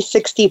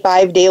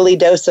 365 Daily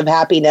Dose of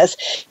Happiness,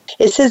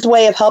 is his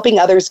way of helping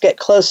others get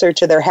closer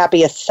to their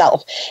happiest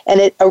self.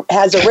 And it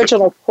has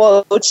original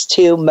quotes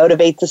to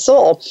motivate the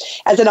soul.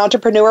 As an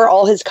entrepreneur,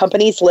 all his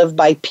companies live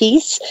by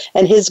peace,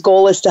 and his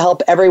goal is to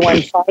help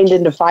everyone find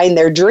and define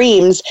their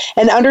dreams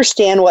and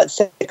understand what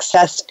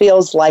success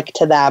feels like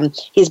to them.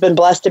 He's been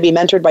blessed to be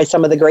mentored by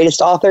some of the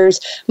greatest authors,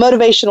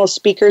 motivational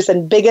speakers,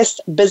 and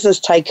biggest business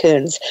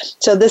tycoons.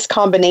 So this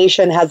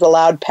combination has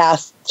allowed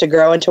Paz to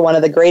grow into one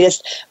of the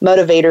greatest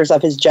motivators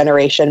of his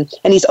generation.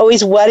 And he's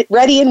always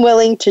ready and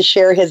willing to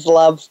share his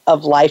love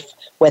of life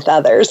with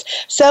others.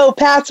 So,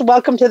 Paz,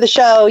 welcome to the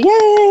show.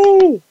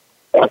 Yay!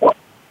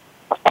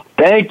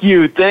 Thank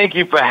you. Thank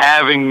you for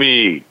having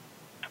me.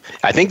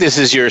 I think this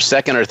is your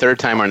second or third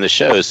time on the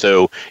show,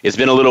 so it's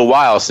been a little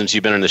while since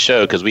you've been on the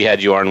show because we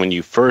had you on when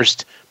you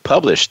first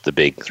published The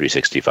Big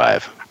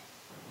 365.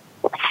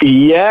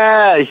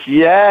 Yes,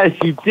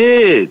 you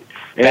did.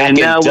 And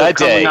now we're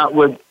coming out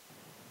with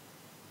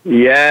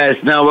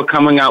now we're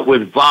coming out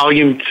with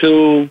Volume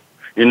 2,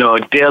 A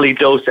Daily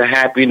Dose of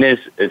Happiness.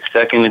 It's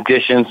second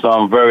edition, so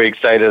I'm very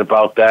excited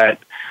about that.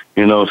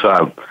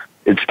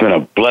 It's been a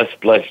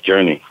blessed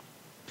journey.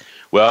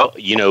 Well,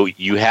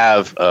 you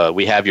have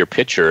we have your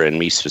picture and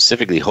me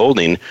specifically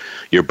holding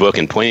your book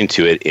and pointing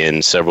to it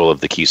in several of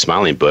the Keep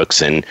Smiling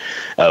books. And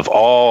of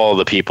all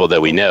the people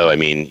that we know, I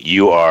mean,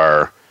 you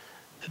are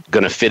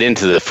going to fit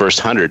into the first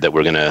 100 that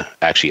we're going to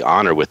actually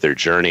honor with their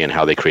journey and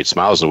how they create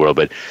smiles in the world.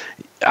 But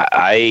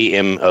I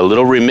am a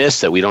little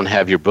remiss that we don't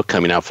have your book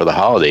coming out for the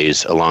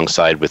holidays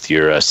alongside with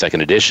your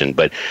second edition.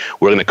 But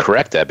we're going to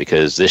correct that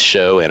because this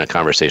show and a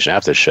conversation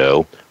after the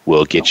show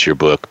will get your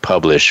book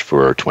published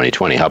for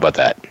 2020. How about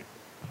that?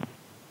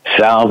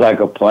 Sounds like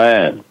a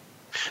plan.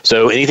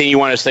 So anything you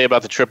want to say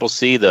about the Triple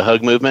C, the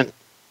Hug Movement?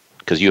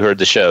 Because you heard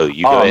the show.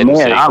 You go ahead and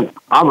say.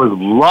 I was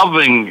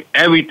loving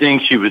everything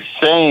she was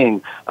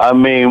saying. I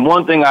mean,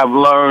 one thing I've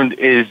learned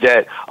is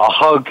that a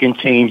hug can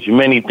change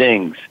many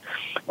things.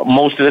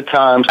 Most of the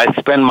times, I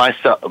spend my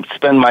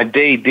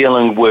day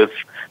dealing with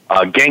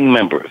gang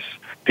members,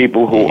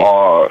 people who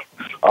are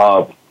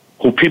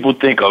who people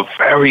think are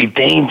very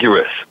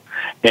dangerous.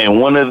 And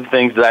one of the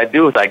things that I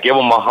do is I give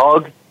them a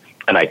hug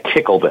and I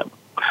tickle them.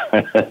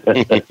 I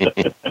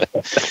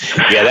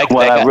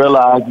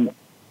realize,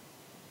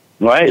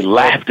 right,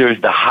 laughter is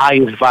the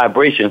highest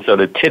vibration. So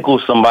to tickle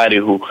somebody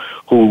who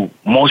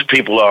most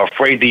people are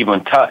afraid to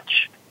even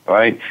touch,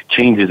 right,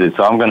 changes it.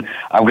 So I'm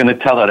gonna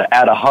tell her to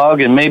add a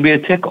hug and maybe a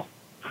tickle.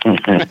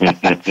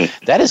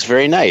 That is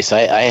very nice.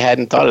 I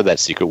hadn't thought of that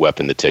secret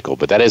weapon, the tickle,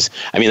 but that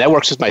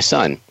works with my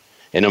son.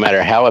 And no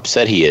matter how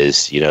upset he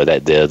is,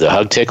 that the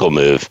hug tickle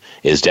move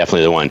is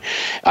definitely the one.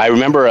 I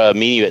remember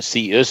meeting you at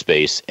CEO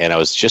Space, and I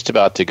was just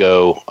about to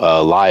go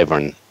live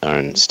on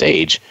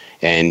stage,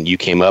 and you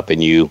came up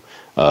and you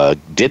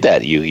did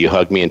that. You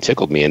hugged me and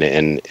tickled me,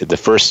 and the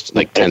first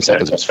 10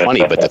 seconds was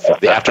funny, but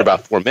after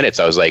about 4 minutes,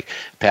 I was like,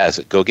 Paz,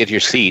 go get your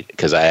seat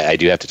because I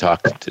do have to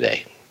talk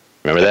today.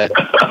 Remember that?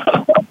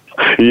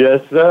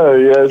 Yes,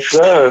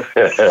 sir.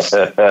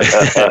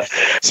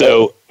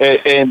 So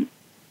and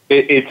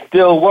it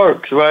still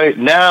works, right?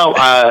 Now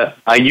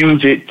I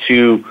use it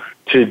to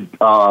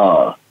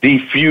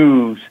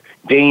defuse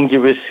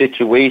dangerous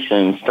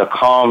situations, to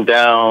calm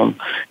down,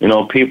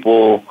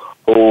 people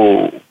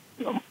who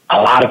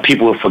a lot of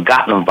people have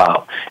forgotten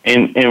about,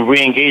 and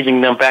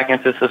re-engaging them back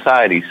into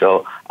society.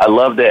 So I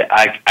love that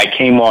I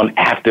came on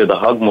after the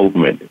Hug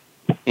Movement.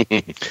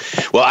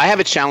 Well, I have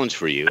a challenge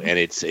for you, and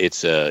it's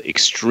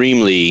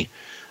extremely,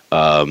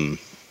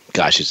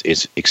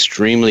 it's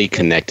extremely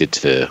connected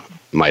to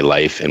my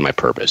life and my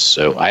purpose.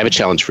 So I have a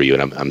challenge for you,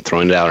 and I'm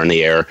throwing it out in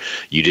the air.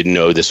 You didn't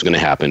know this was going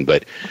to happen,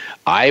 but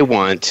I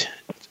want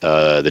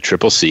the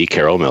Triple C,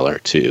 Carol Miller,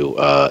 to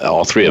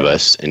all three of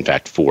us, in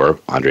fact, four,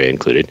 Andrea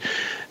included,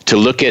 to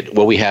look at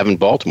what we have in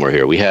Baltimore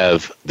here. We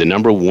have the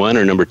number one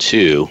or number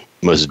two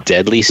most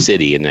deadly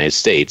city in the United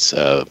States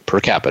per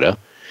capita,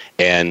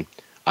 and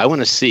I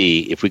want to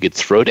see if we could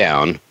throw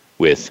down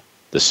with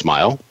the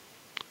smile,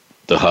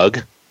 the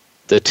hug,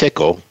 the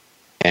tickle,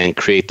 and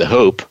create the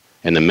hope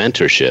and the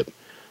mentorship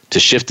to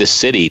shift this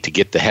city to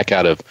get the heck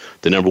out of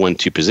the number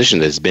 1-2 position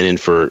that it's been in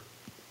for,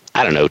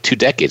 I don't know, 2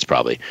 decades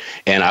probably.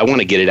 And I want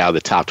to get it out of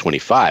the top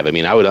 25. I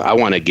mean, I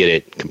want to get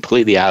it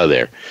completely out of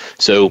there.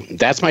 So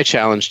that's my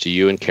challenge to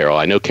you and Carol.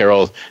 I know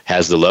Carol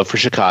has the love for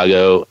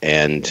Chicago,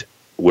 and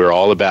we're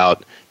all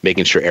about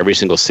making sure every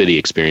single city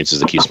experiences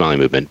the Keep Smiling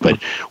movement.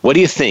 But what do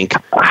you think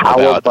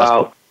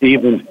about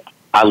even,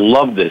 I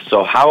love this.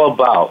 So how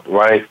about,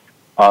 right,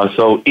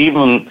 so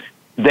even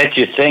that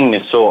you're saying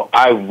this, so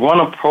I run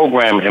a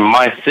program in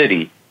my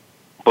city,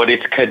 but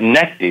it's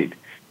connected.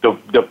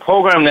 The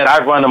program that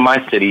I run in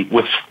my city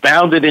was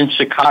founded in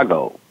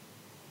Chicago,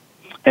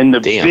 and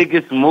the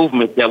biggest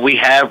movement that we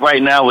have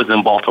right now is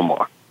in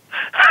Baltimore.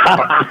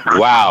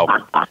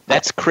 Wow,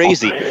 that's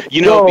crazy.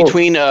 You know,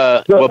 between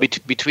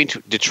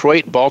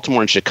Detroit,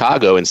 Baltimore, and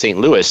Chicago and St.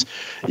 Louis,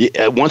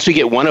 once we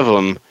get one of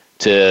them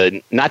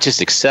to not just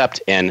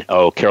accept and,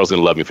 oh, Carol's going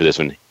to love me for this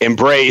one,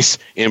 embrace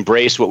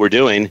what we're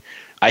doing,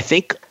 I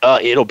think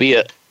it'll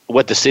be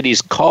what the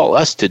cities call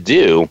us to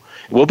do.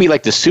 We'll be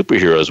like the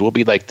superheroes. We'll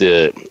be like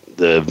the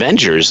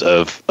Avengers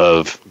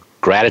of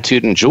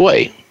gratitude and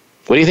joy.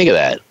 What do you think of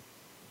that?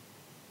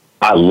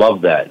 I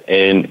love that.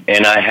 And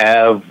I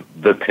have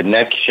the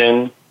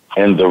connection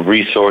and the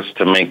resource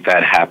to make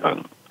that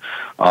happen.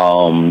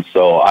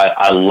 So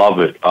I love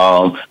it.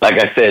 Like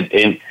I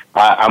said,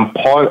 I'm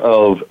part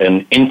of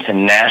an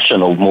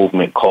international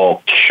movement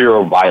called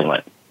Cure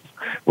Violence,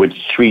 which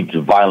treats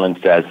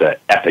violence as an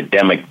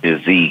epidemic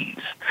disease.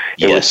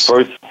 It was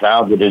first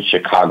founded in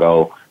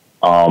Chicago.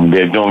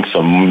 They're doing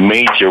some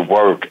major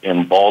work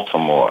in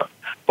Baltimore,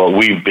 but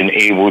we've been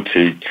able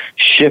to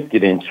shift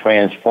it and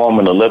transform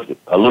it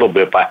a little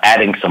bit by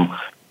adding some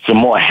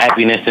more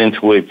happiness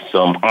into it,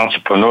 some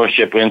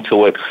entrepreneurship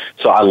into it.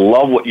 So I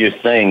love what you're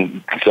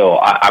saying. So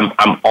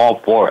I'm all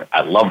for it.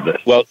 I love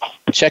this. Well,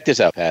 check this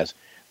out, Paz.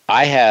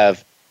 I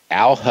have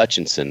Al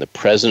Hutchinson, the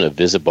president of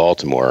Visit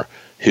Baltimore,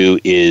 who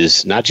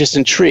is not just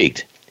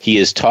intrigued, he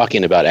is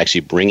talking about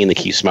actually bringing the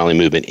Keep Smiling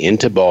movement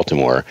into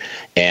Baltimore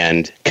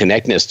and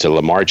connecting us to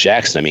Lamar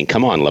Jackson. I mean,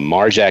 come on,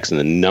 Lamar Jackson,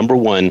 the number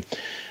one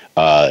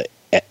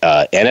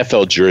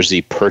NFL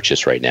jersey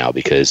purchase right now,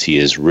 because he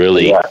is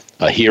really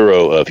a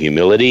hero of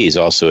humility. He's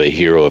also a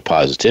hero of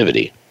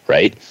positivity,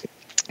 right?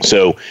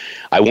 So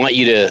I want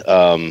you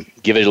to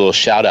give it a little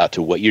shout out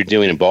to what you're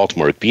doing in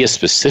Baltimore. Be as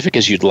specific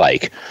as you'd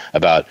like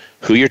about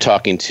who you're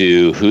talking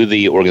to, who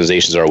the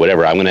organizations are,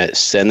 whatever. I'm going to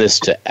send this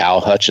to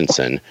Al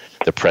Hutchinson,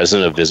 the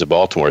president of Visit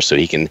Baltimore, so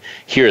he can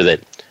hear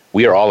that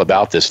we are all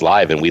about this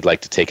live, and we'd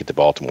like to take it to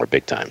Baltimore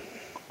big time.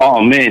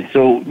 Oh man,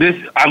 so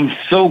I'm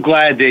so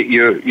glad that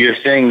you're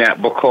saying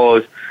that,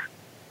 because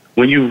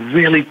when you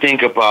really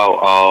think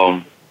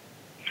about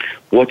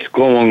what's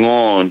going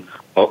on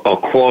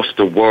across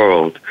the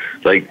world,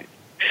 like,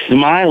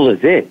 smile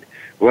is it,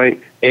 right?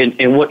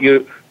 And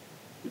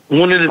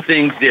one of the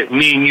things that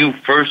me and you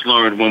first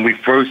learned when we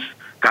first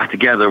got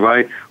together,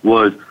 right,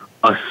 was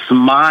a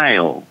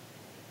smile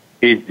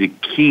is the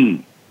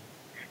key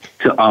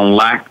to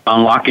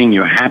unlocking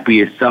your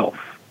happiest self,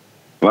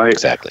 right?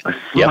 Exactly. A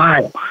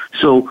smile. Yep.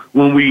 So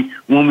when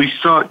we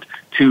start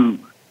to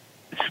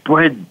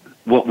spread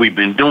what we've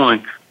been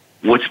doing,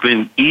 what's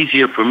been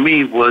easier for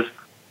me was,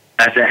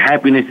 as a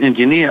happiness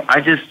engineer,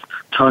 I just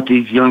taught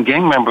these young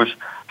gang members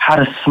how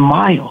to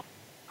smile,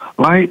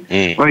 right?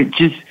 Right,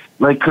 just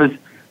like, because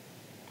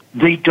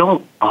they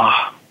don't.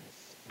 All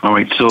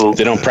right, so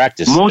they don't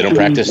practice. They don't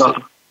practice.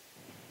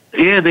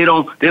 They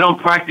don't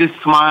practice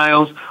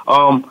smiles.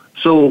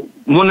 So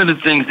one of the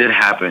things that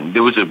happened,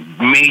 there was a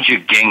major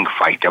gang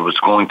fight that was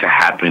going to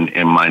happen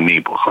in my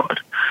neighborhood,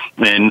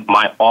 and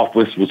my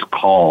office was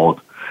called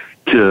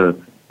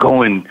to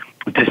go and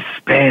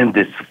disband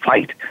this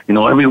fight. You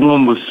know,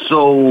 everyone was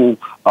so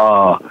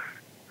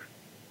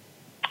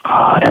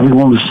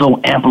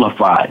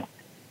amplified.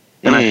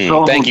 And I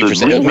saw thank you for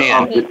saying,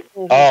 man.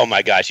 Oh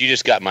my gosh, you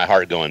just got my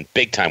heart going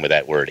big time with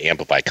that word,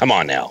 amplified. Come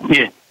on now.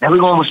 Yeah,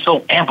 everyone was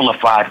so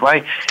amplified,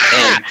 right?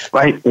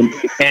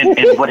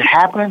 And what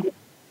happened?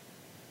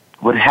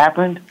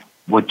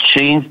 What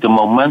changed the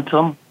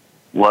momentum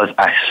was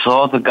I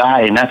saw the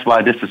guy, and that's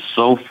why this is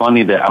so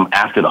funny that I'm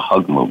after the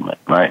hug movement,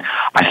 right?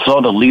 I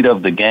saw the leader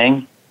of the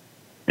gang,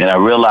 and I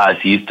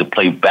realized he used to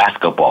play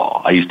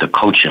basketball. I used to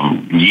coach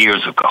him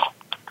years ago.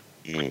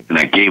 And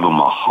I gave him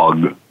a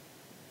hug,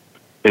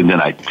 and then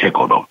I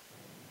tickled him.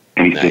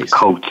 And he said,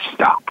 "Coach,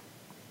 stop."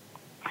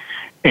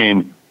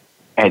 And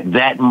at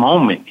that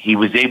moment, he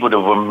was able to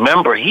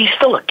remember he's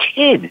still a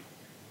kid.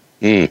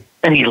 And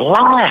he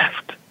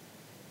laughed.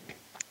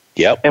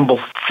 Yep. And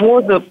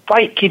before the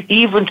fight could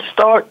even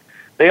start,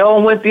 They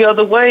all went the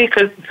other way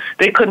because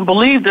they couldn't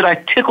believe that I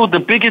tickled the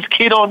biggest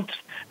kid in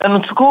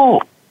the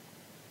school.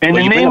 And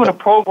the name of the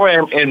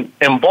program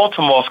in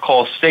Baltimore is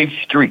called Safe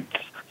Streets.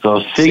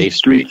 So Safe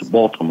Streets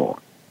Baltimore.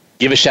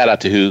 Give a shout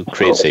out to who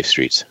created Safe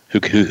Streets.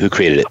 Who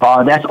created it?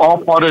 That's all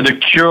part of the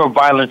Cure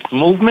Violence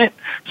movement.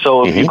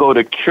 So if you go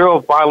to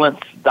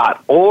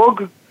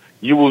cureviolence.org,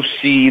 you will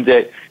see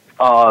that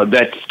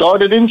that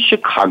started in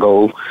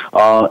Chicago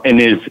and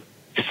is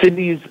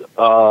cities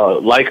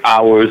like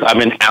ours.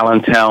 I'm in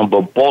Allentown,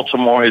 but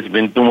Baltimore has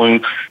been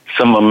doing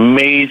some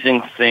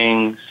amazing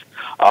things.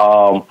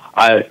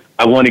 I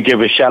want to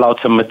give a shout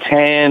out to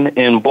Matan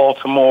in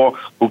Baltimore,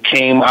 who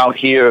came out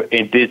here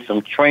and did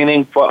some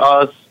training for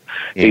us.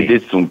 They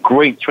did some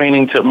great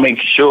training to make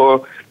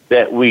sure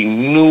that we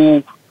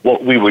knew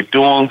what we were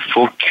doing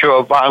for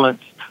Cure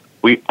Violence.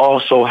 We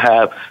also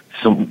have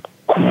some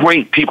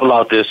great people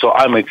out there, so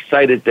I'm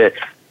excited that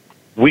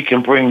we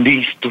can bring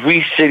these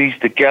 3 cities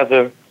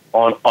together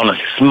on a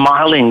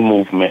smiling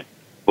movement,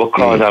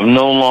 because I'm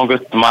no longer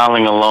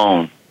smiling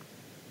alone.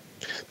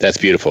 That's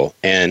beautiful.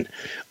 And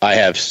I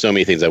have so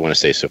many things I want to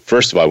say. So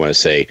first of all, I want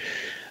to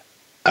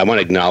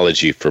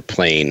acknowledge you for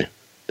playing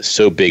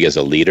so big as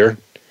a leader,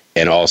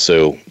 and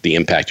also the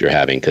impact you're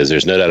having, because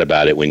there's no doubt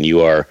about it. When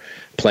you are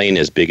playing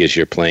as big as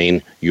you're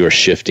playing, you are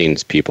shifting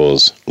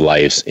people's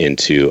lives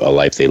into a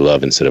life they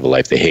love instead of a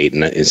life they hate.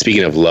 And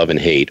speaking of love and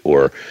hate,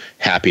 or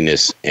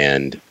happiness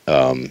and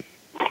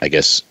I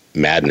guess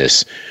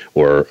madness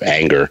or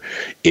anger,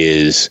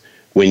 is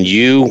when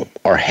you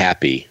are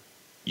happy,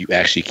 you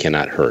actually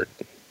cannot hurt.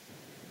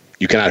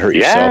 You cannot hurt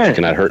yourself. You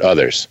cannot hurt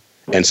others.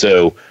 And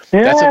so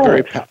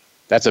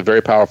that's a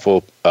very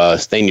powerful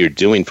thing you're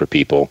doing for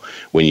people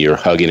when you're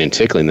hugging and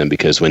tickling them,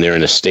 because when they're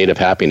in a state of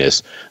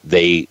happiness,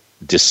 they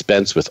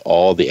dispense with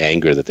all the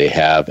anger that they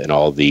have and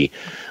all the,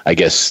 I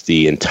guess,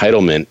 the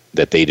entitlement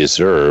that they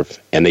deserve,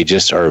 and they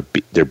just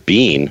they're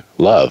being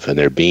love and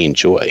they're being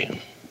joy.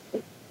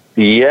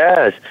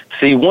 Yes.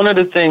 See, one of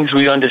the things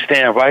we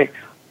understand, right?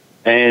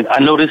 And I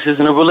know this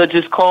isn't a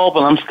religious call,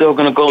 but I'm still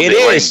going to go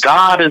there. Right?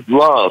 God is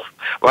love,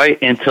 right?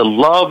 And to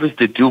love is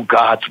to do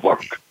God's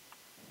work.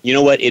 You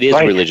know what? It is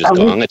a religious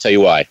call. I'm going to tell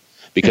you why.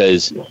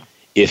 Because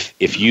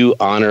if you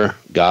honor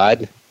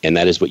God and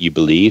that is what you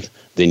believe,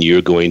 then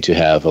you're going to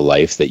have a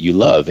life that you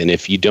love. And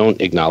if you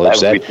don't acknowledge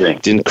that,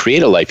 then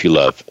create a life you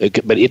love.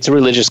 But it's a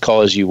religious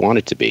call as you want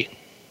it to be.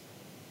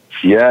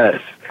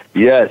 Yes,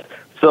 yes.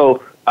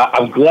 So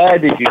I'm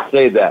glad that you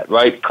say that,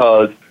 right?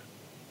 Because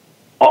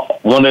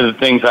one of the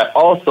things I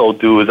also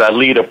do is I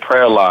lead a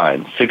prayer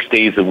line 6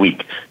 days a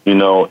week,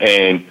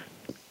 and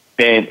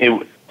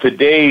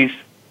today's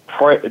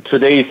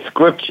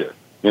scripture,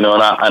 and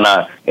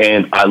I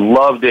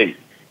love that.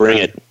 Bring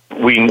it.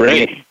 Bring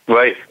it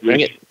right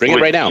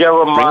now.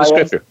 Jeremiah, bring the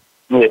scripture.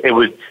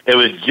 It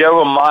was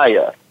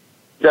Jeremiah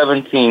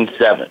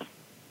 17:7.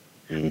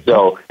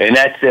 So, and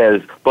that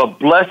says, "But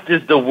blessed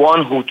is the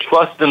one who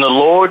trusts in the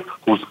Lord,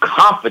 whose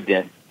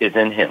confidence is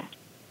in Him."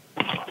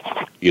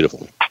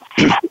 Beautiful.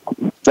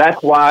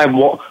 That's why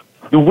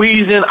the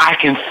reason I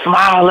can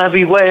smile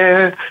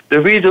everywhere,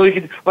 the reason we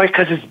can, right,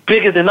 because it's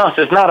bigger than us.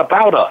 It's not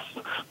about us,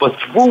 but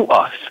through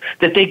us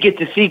that they get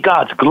to see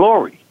God's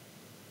glory.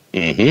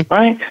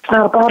 Right? It's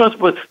not about us,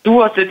 but through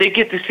us that they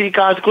get to see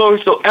God's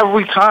glory. So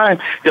every time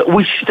that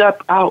we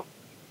step out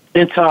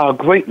into our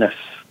greatness,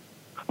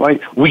 right,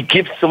 we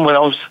give someone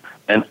else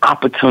an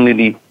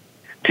opportunity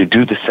to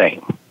do the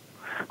same.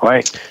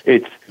 Right?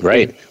 It's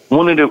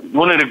one of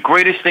the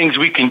greatest things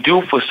we can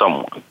do for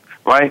someone,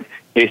 right,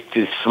 is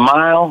to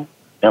smile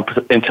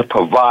and to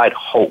provide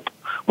hope.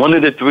 One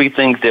of the 3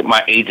 things that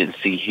my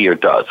agency here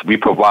does, we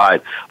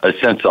provide a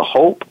sense of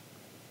hope,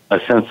 a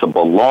sense of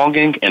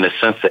belonging, and a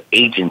sense of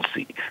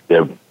agency,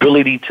 the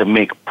ability to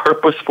make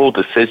purposeful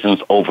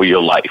decisions over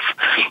your life,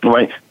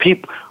 right?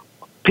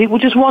 People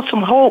just want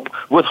some hope.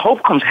 With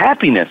hope comes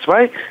happiness,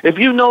 right? If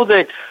you know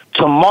that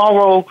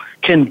tomorrow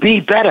can be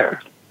better,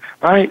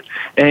 right?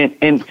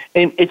 And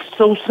it's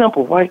so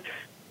simple, right?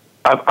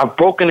 I've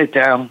broken it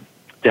down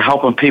to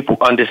helping people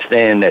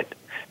understand that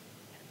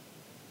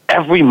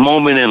every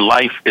moment in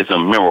life is a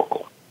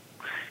miracle.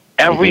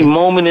 Every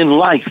moment in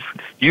life,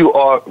 you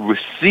are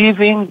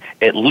receiving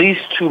at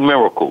least 2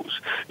 miracles.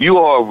 You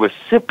are a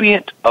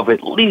recipient of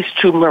at least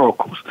 2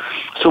 miracles.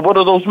 So what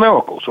are those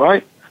miracles,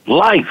 right?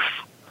 Life.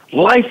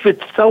 Life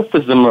itself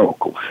is a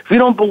miracle. If you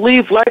don't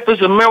believe life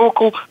is a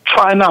miracle,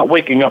 try not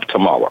waking up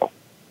tomorrow,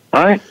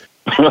 right?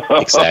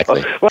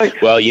 Exactly. Right.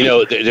 Well,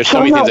 there's so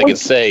many things I can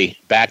say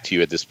back to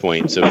you at this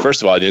point. So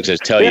first of all, I'm just going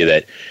to tell you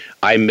that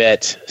I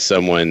met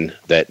someone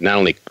that not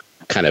only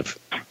kind of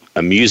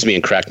amused me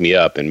and cracked me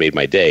up and made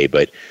my day,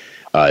 but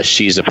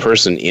she's a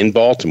person in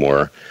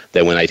Baltimore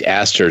that when I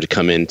asked her to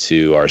come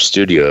into our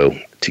studio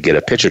to get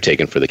a picture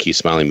taken for the Keep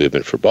Smiling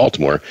movement for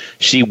Baltimore,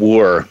 she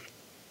wore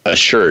a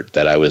shirt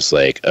that I was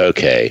like,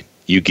 okay,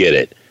 you get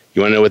it.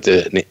 You want to know what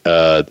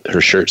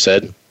her shirt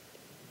said?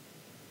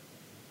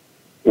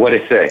 What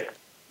did it say?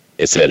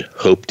 It said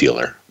Hope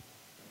Dealer.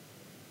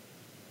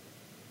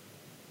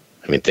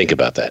 I mean, think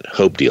about that.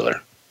 Hope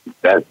Dealer.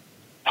 That's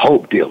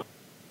Hope Dealer.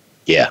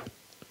 Yeah.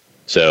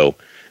 So,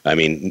 I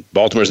mean,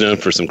 Baltimore's known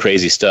for some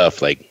crazy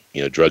stuff like,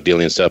 drug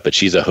dealing and stuff, but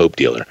she's a hope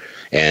dealer,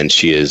 and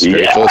she is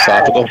very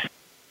philosophical.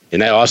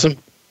 Isn't that awesome?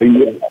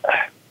 Yeah.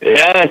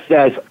 Yes,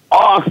 that's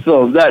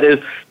awesome. That is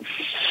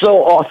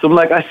so awesome.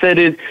 Like I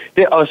said,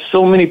 there are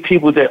so many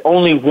people that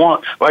only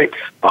want, right?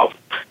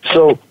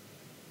 So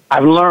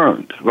I've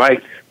learned,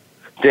 right,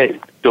 that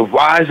the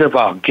rise of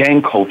our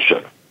gang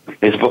culture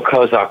is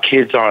because our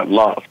kids aren't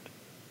loved.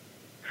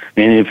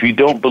 And if you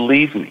don't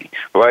believe me,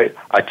 right,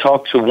 I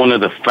talked to one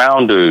of the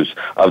founders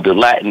of the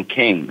Latin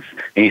Kings,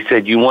 and he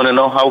said, you want to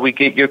know how we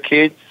get your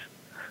kids?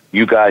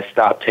 You guys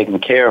stop taking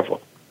care of them.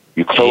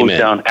 You close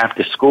down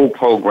after-school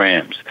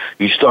programs.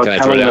 You start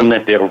telling them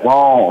that they're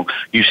wrong.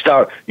 You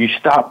stop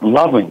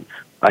loving.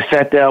 I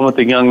sat down with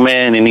a young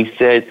man, and he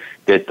said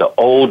that the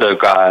older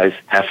guys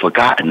have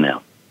forgotten them.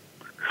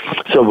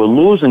 So we're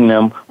losing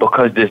them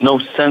because there's no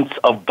sense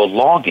of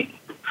belonging.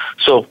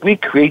 So if we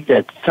create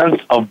that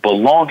sense of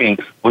belonging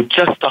with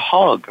just a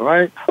hug,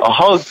 right? A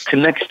hug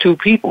connects two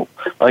people.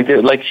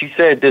 Like she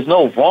said, there's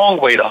no wrong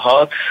way to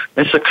hug.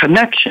 It's a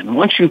connection.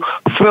 Once you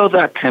feel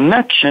that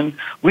connection,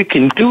 we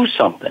can do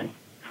something,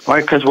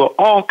 right? Because we're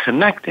all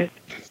connected.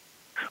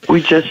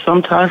 We just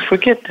sometimes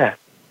forget that.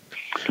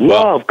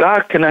 Love,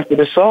 God connected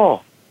us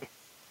all.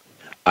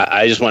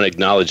 I just want to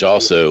acknowledge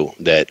also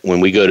that when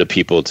we go to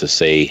people to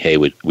say, hey,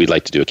 we'd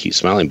like to do a Keep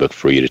Smiling book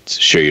for you to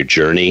share your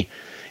journey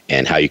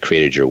and how you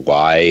created your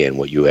why and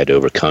what you had to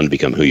overcome to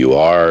become who you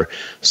are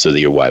so that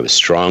your why was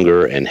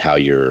stronger, and how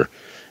you're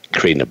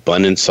creating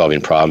abundance,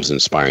 solving problems,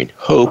 inspiring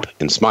hope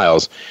and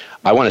smiles.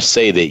 I want to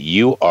say that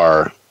you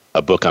are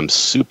a book I'm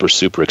super,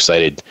 super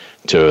excited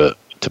to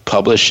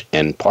publish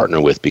and partner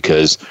with,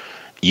 because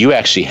you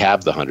actually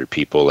have the 100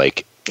 people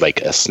like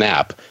a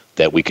snap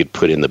that we could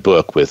put in the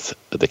book with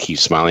the Keep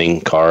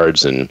Smiling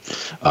cards, and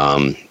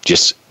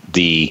just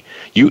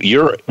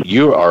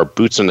you are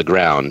boots on the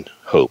ground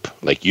hope.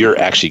 Like, you're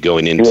actually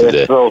going into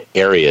the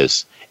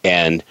areas,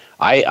 and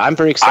I'm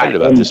very excited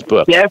about this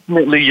book.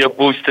 Definitely your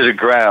boots to the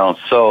ground.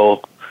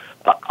 So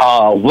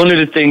one of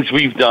the things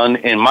we've done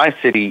in my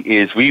city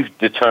is we've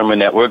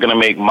determined that we're going to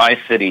make my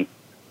city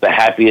the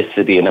happiest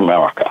city in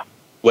America.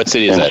 What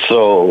city is that?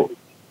 So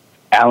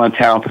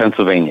Allentown,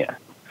 Pennsylvania.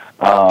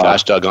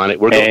 Gosh doggone it.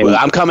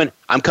 I'm coming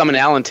to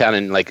Allentown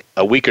in like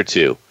a week or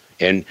two,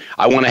 and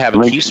I want to have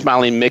a Keep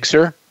Smiling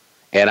mixer,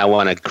 and I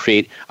want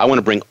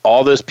to bring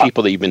all those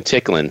people that you've been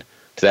tickling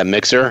to that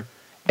mixer,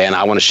 and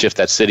I want to shift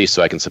that city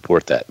so I can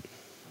support that.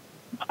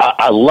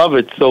 I love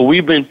it. So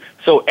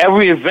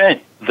every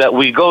event that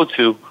we go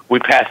to, we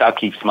pass out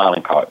Keep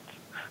Smiling cards.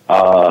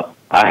 I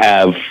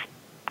have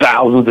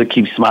thousands of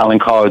Keep Smiling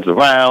cards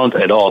around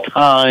at all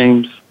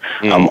times.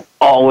 I'm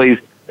always,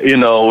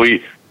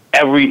 you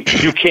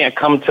can't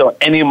come to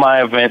any of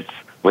my events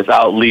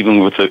without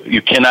leaving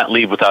you cannot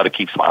leave without a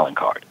Keep Smiling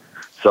card.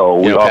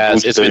 So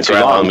Paz, it's been too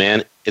long,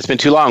 man. It's been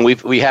too long.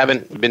 We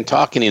haven't been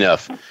talking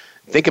enough.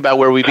 Think about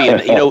where we be.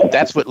 And,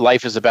 that's what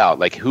life is about.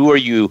 Like, who are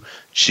you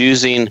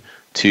choosing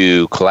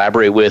to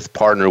collaborate with,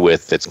 partner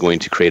with, that's going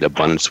to create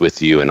abundance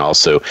with you? And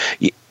also,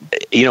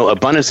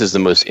 abundance is the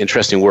most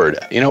interesting word.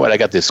 You know what? I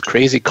got this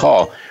crazy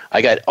call.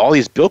 I got all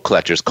these bill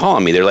collectors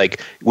calling me. They're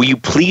like, will you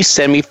please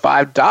send me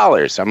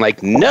 $5? I'm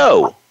like,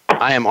 no,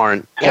 I am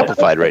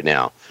amplified right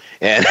now.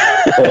 And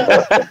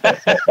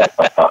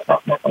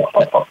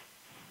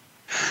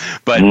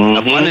but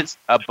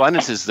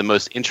abundance is the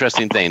most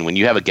interesting thing. When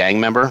you have a gang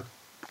member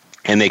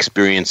and they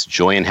experience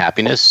joy and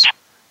happiness,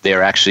 they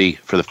are actually,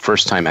 for the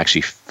first time,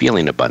 actually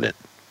feeling abundant.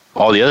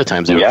 All the other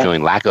times they were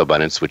feeling lack of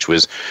abundance, which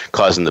was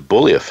causing the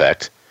bully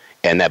effect.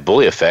 And that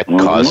bully effect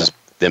causes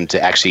them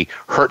to actually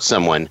hurt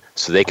someone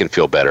so they can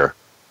feel better.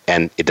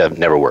 And it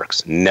never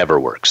works. Never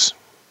works.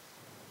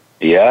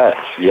 Yes.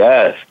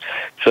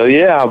 So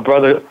our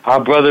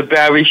brother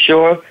Barry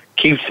Shore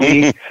keeps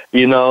me,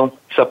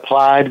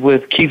 supplied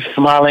with Keep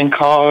Smiling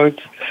cards.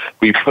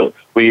 We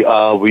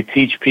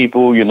teach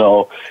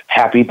people,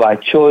 happy by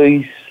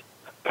choice.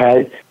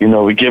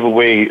 We give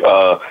away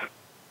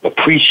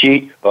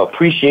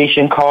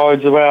appreciation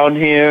cards around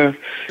here.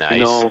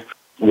 Nice.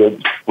 We're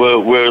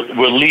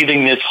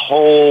leading this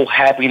whole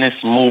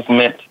happiness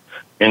movement.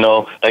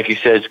 Like you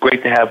said, it's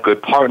great to have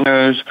good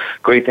partners,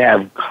 great to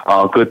have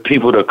good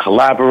people to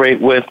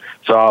collaborate with.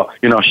 So,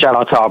 shout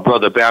out to our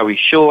brother Barry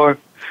Shore,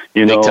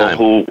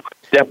 who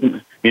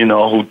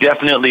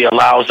definitely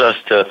allows us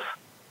to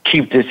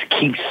keep this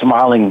Keep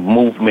Smiling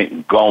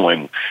movement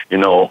going.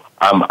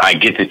 I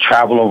get to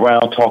travel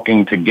around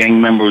talking to gang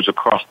members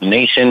across the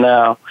nation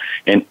now,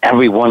 and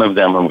every one of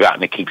them have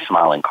gotten a Keep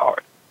Smiling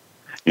card.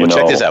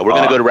 Check this out. We're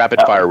going to go to rapid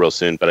fire real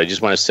soon, but I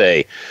just want to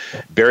say,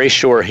 Barry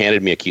Shore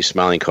handed me a Keep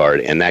Smiling card,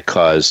 and that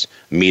caused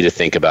me to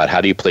think about, how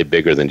do you play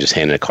bigger than just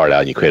handing a card out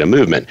and you create a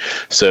movement?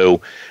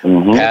 So,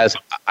 Paz,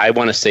 I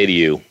want to say to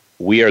you,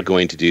 we are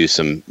going to do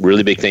some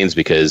really big things,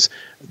 because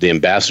the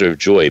ambassador of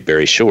joy,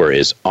 Barry Shore,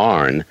 is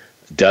on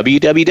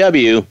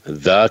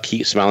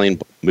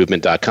www.thekeepsmiling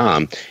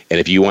movement.com. And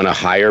if you want to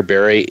hire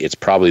Barry, it's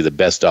probably the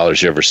best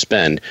dollars you ever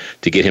spend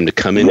to get him to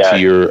come into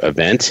your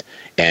event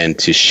and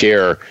to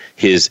share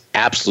his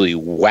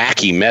absolutely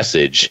wacky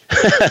message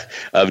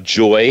of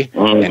joy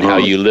and how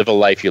you live a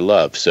life you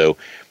love. So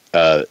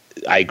I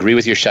agree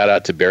with your shout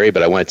out to Barry,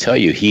 but I want to tell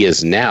you, he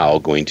is now you're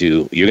going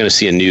to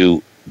see a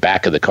new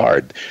back of the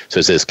card. So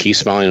it says Keep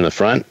Smiling on the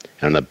front,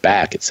 and on the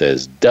back it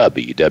says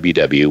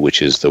WWW,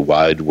 which is the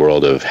wide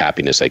world of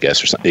happiness, I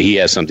guess, or something. He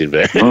has something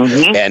there.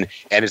 And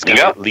it's going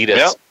to lead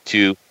us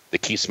to the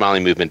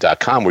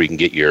KeepSmilingMovement.com, where you can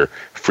get your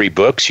free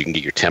books, you can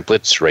get your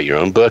templates, write your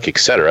own book,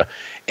 etc.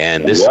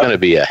 And this is going to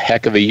be a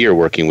heck of a year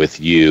working with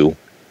you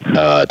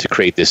to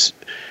create this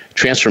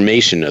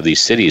transformation of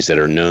these cities that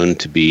are known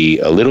to be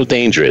a little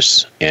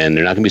dangerous, and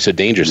they're not going to be so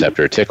dangerous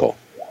after a tickle.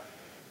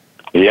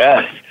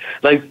 Yes.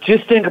 Like,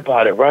 just think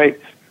about it, right?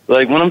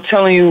 Like, when I'm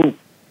telling you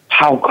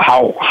how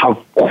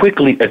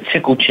quickly a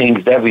tickle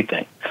changed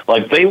everything.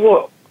 Like, they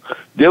were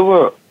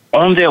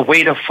on their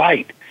way to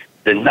fight.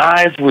 The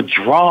knives were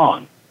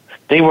drawn.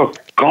 They were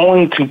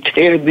going to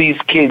tear these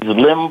kids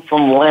limb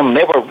from limb.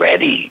 They were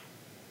ready.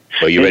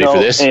 Are you ready for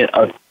this? You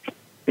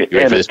ready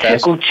for this,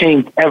 tickle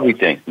changed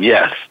everything.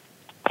 Yes.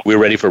 We're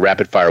ready for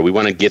rapid fire. We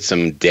want to get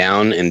some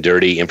down and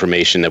dirty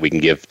information that we can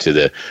give to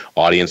the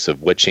audience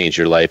of what changed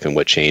your life and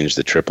what changed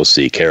the Triple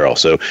C. Carol.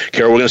 So,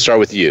 Carol, we're going to start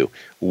with you.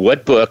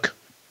 What book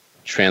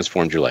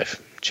transformed your life,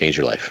 changed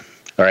your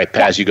life? All right,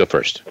 Paz, you go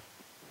first.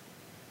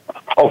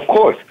 Of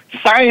course.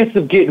 Science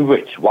of Getting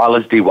Rich,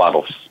 Wallace D.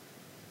 Wattles.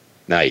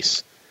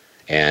 Nice.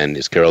 And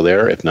is Carol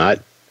there? If not,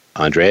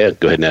 Andrea,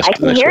 go ahead and ask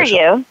the next question. I can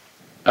hear you.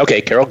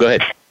 Okay, Carol, go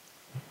ahead.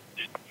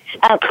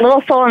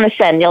 Little Soul in the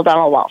Sun, Neil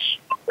Donald Walsh.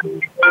 Go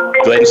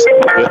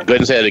ahead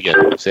and say it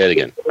again. Say it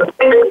again.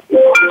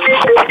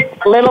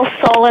 Little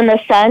Soul in the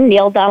Sun,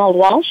 Neil Donald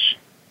Walsh.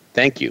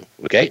 Thank you.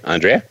 Okay,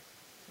 Andrea?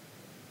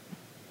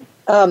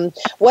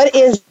 What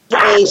is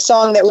a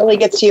song that really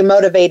gets you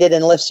motivated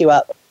and lifts you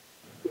up?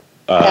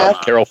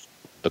 Carol.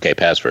 Okay,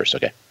 Paz first.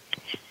 Okay.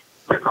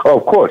 Oh,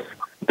 of course.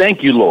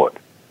 Thank you, Lord.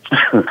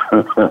 That's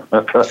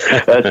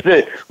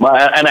it.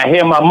 And I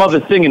hear my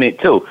mother singing it,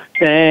 too.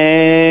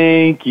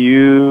 Thank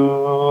you,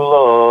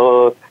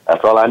 Lord.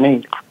 That's all I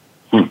need.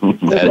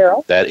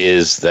 That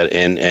is that.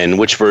 And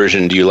which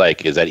version do you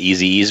like? Is that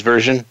Eazy-E's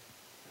version?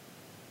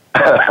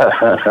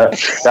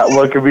 That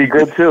one could be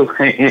good too.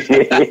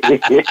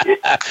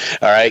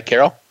 All right,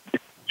 Carol.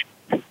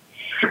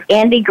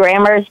 Andy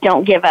Grammer's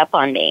 "Don't Give Up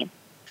on Me."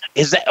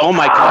 Is that? Oh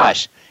my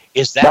gosh!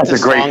 Is that That's the a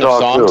great song of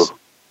songs? too.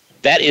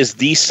 That is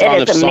the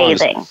song of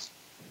songs. Amazing.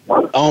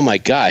 Oh my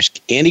gosh,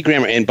 Andy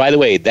Grammer! And by the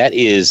way, that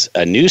is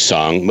a new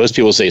song. Most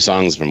people say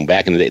songs from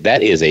back in the day.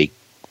 That is a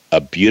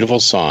beautiful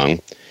song.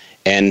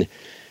 And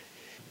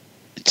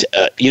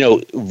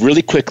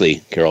really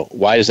quickly, Carol,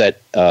 why is that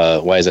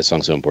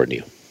song so important to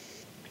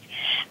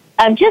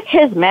you? Just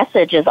his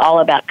message is all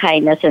about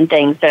kindness and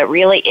things, but it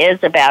really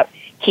is about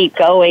keep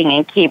going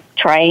and keep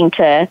trying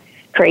to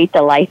create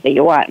the life that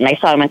you want. And I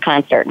saw him in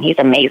concert, and he's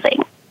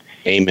amazing.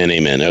 Amen,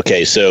 amen.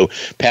 Okay, so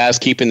Paz,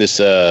 keeping this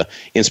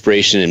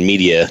inspiration and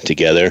media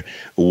together,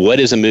 what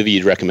is a movie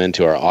you'd recommend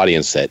to our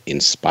audience that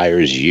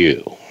inspires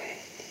you?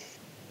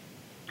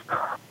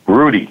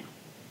 Rudy.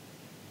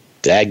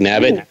 Dag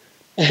nabbit,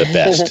 the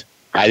best.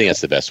 I think that's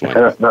the best one.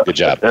 Good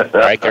job. All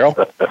right, Carol?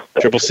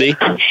 Triple C?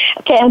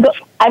 Okay,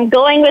 I'm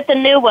going with the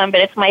new one,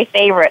 but it's my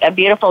favorite, A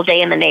Beautiful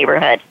Day in the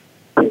Neighborhood.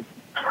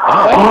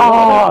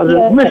 Oh, the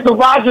Mr.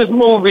 Rogers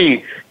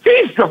movie.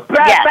 She's the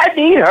best. Yes. I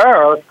need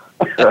her.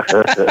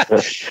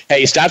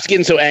 Hey, stop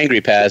getting so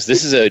angry, Paz.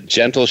 This is a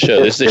gentle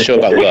show. This is a show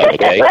about love,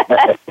 okay?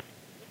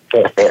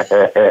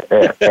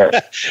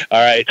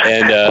 All right,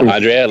 and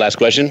Andrea, last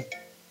question.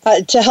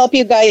 To help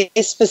you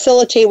guys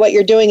facilitate what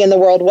you're doing in the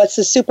world, what's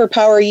the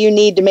superpower you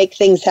need to make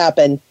things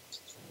happen?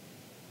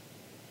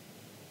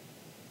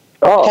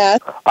 Oh,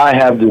 Pat?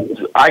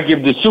 I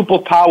give the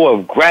superpower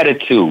of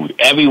gratitude.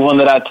 Everyone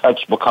that I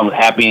touch becomes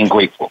happy and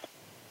grateful.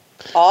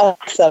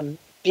 Awesome.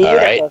 Beautiful.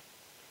 All right.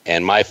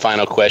 And my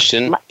final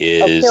question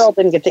is... Carol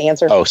didn't get to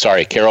answer. Oh,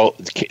 sorry. Carol,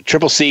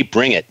 Triple C,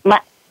 bring it.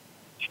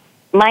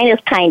 Mine is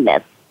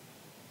kindness.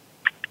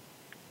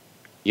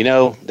 You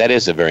know, that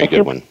is a very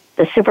good one.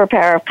 The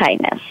superpower of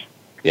kindness.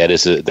 Yeah,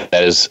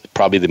 that is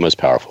probably the most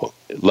powerful.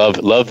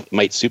 Love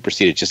might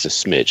supersede it just a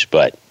smidge,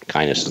 but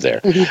kindness is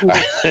there. All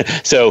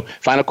right. So,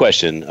 final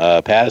question,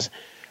 Paz.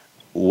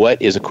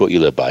 What is a quote you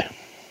live by?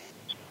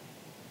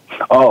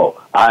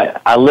 Oh,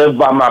 I live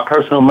by my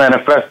personal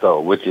manifesto,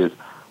 which is,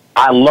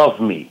 I love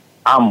me.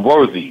 I'm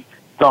worthy.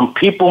 Some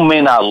people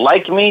may not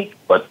like me,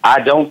 but I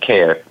don't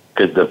care,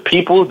 because the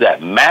people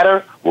that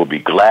matter will be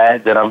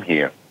glad that I'm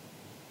here.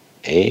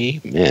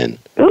 Amen.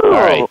 Ooh, all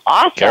right.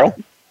 Awesome. Carol?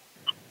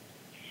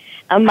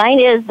 Mine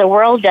is, the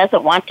world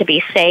doesn't want to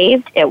be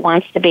saved. It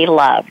wants to be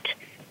loved.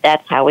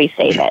 That's how we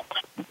save it.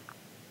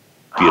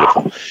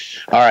 Beautiful.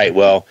 All right.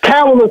 Well,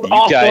 Carol is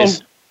awesome.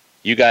 guys.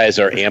 You guys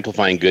are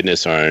amplifying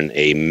goodness on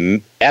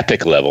a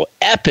epic level,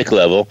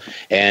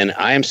 and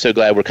I am so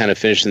glad we're kind of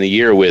finishing the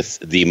year with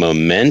the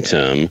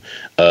momentum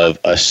of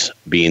us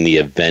being the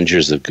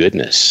Avengers of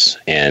goodness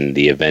and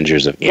the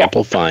Avengers of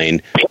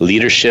amplifying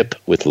leadership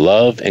with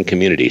love and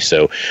community.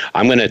 So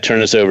I'm going to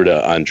turn this over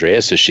to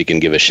Andrea so she can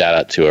give a shout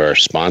out to our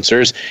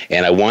sponsors,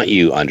 and I want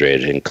you, Andrea,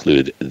 to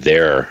include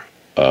their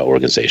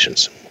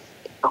organizations.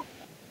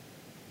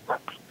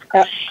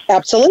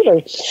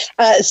 Absolutely.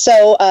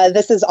 So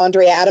this is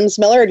Andrea Adams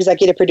Miller,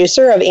 executive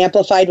producer of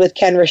Amplified with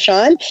Ken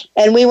Rochon.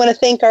 And we want to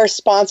thank our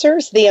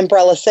sponsors, the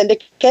Umbrella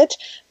Syndicate,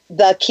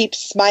 the Keep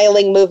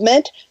Smiling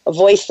Movement,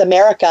 Voice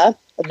America,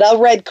 the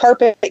Red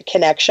Carpet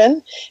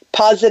Connection,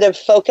 Positive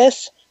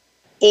Focus,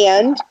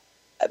 and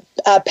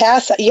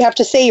you have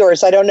to say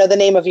yours. I don't know the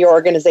name of your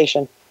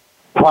organization.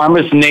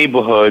 Promise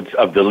Neighborhoods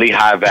of the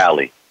Lehigh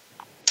Valley.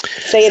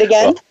 Say it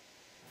again.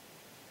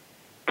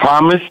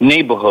 Promise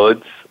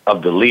Neighborhoods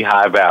of the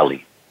Lehigh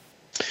Valley.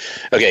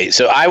 Okay,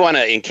 so I want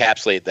to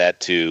encapsulate that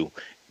to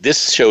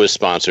this show is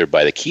sponsored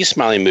by the Keep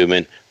Smiling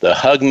Movement, the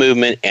Hug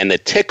Movement, and the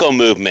Tickle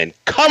Movement.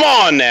 Come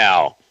on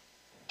now.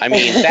 I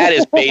mean, that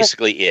is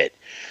basically it.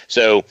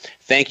 So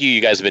thank you.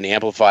 You guys have been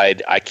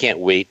amplified. I can't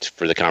wait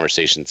for the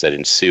conversations that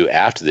ensue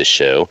after this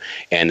show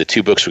and the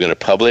 2 books we're going to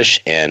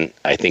publish. And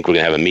I think we're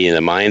going to have a meeting of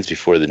the minds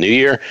before the new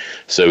year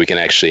so we can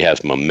actually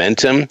have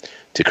momentum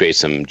to create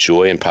some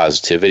joy and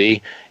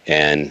positivity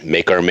and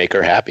make our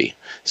maker happy.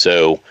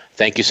 So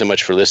thank you so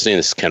much for listening.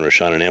 This is Ken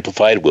Rochon on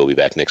Amplified. We'll be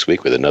back next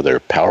week with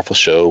another powerful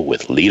show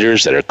with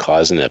leaders that are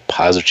causing a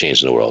positive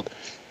change in the world.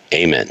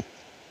 Amen.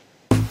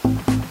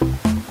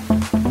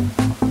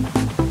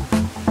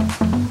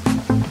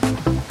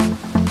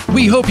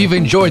 We hope you've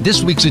enjoyed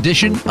this week's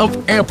edition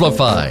of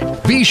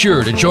Amplified. Be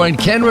sure to join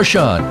Ken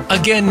Rochon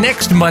again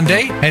next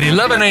Monday at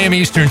 11 a.m.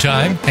 Eastern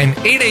Time and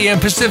 8 a.m.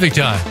 Pacific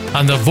Time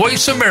on the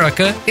Voice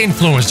America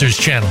Influencers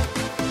Channel.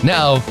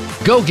 Now,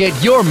 go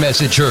get your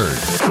message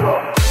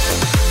heard.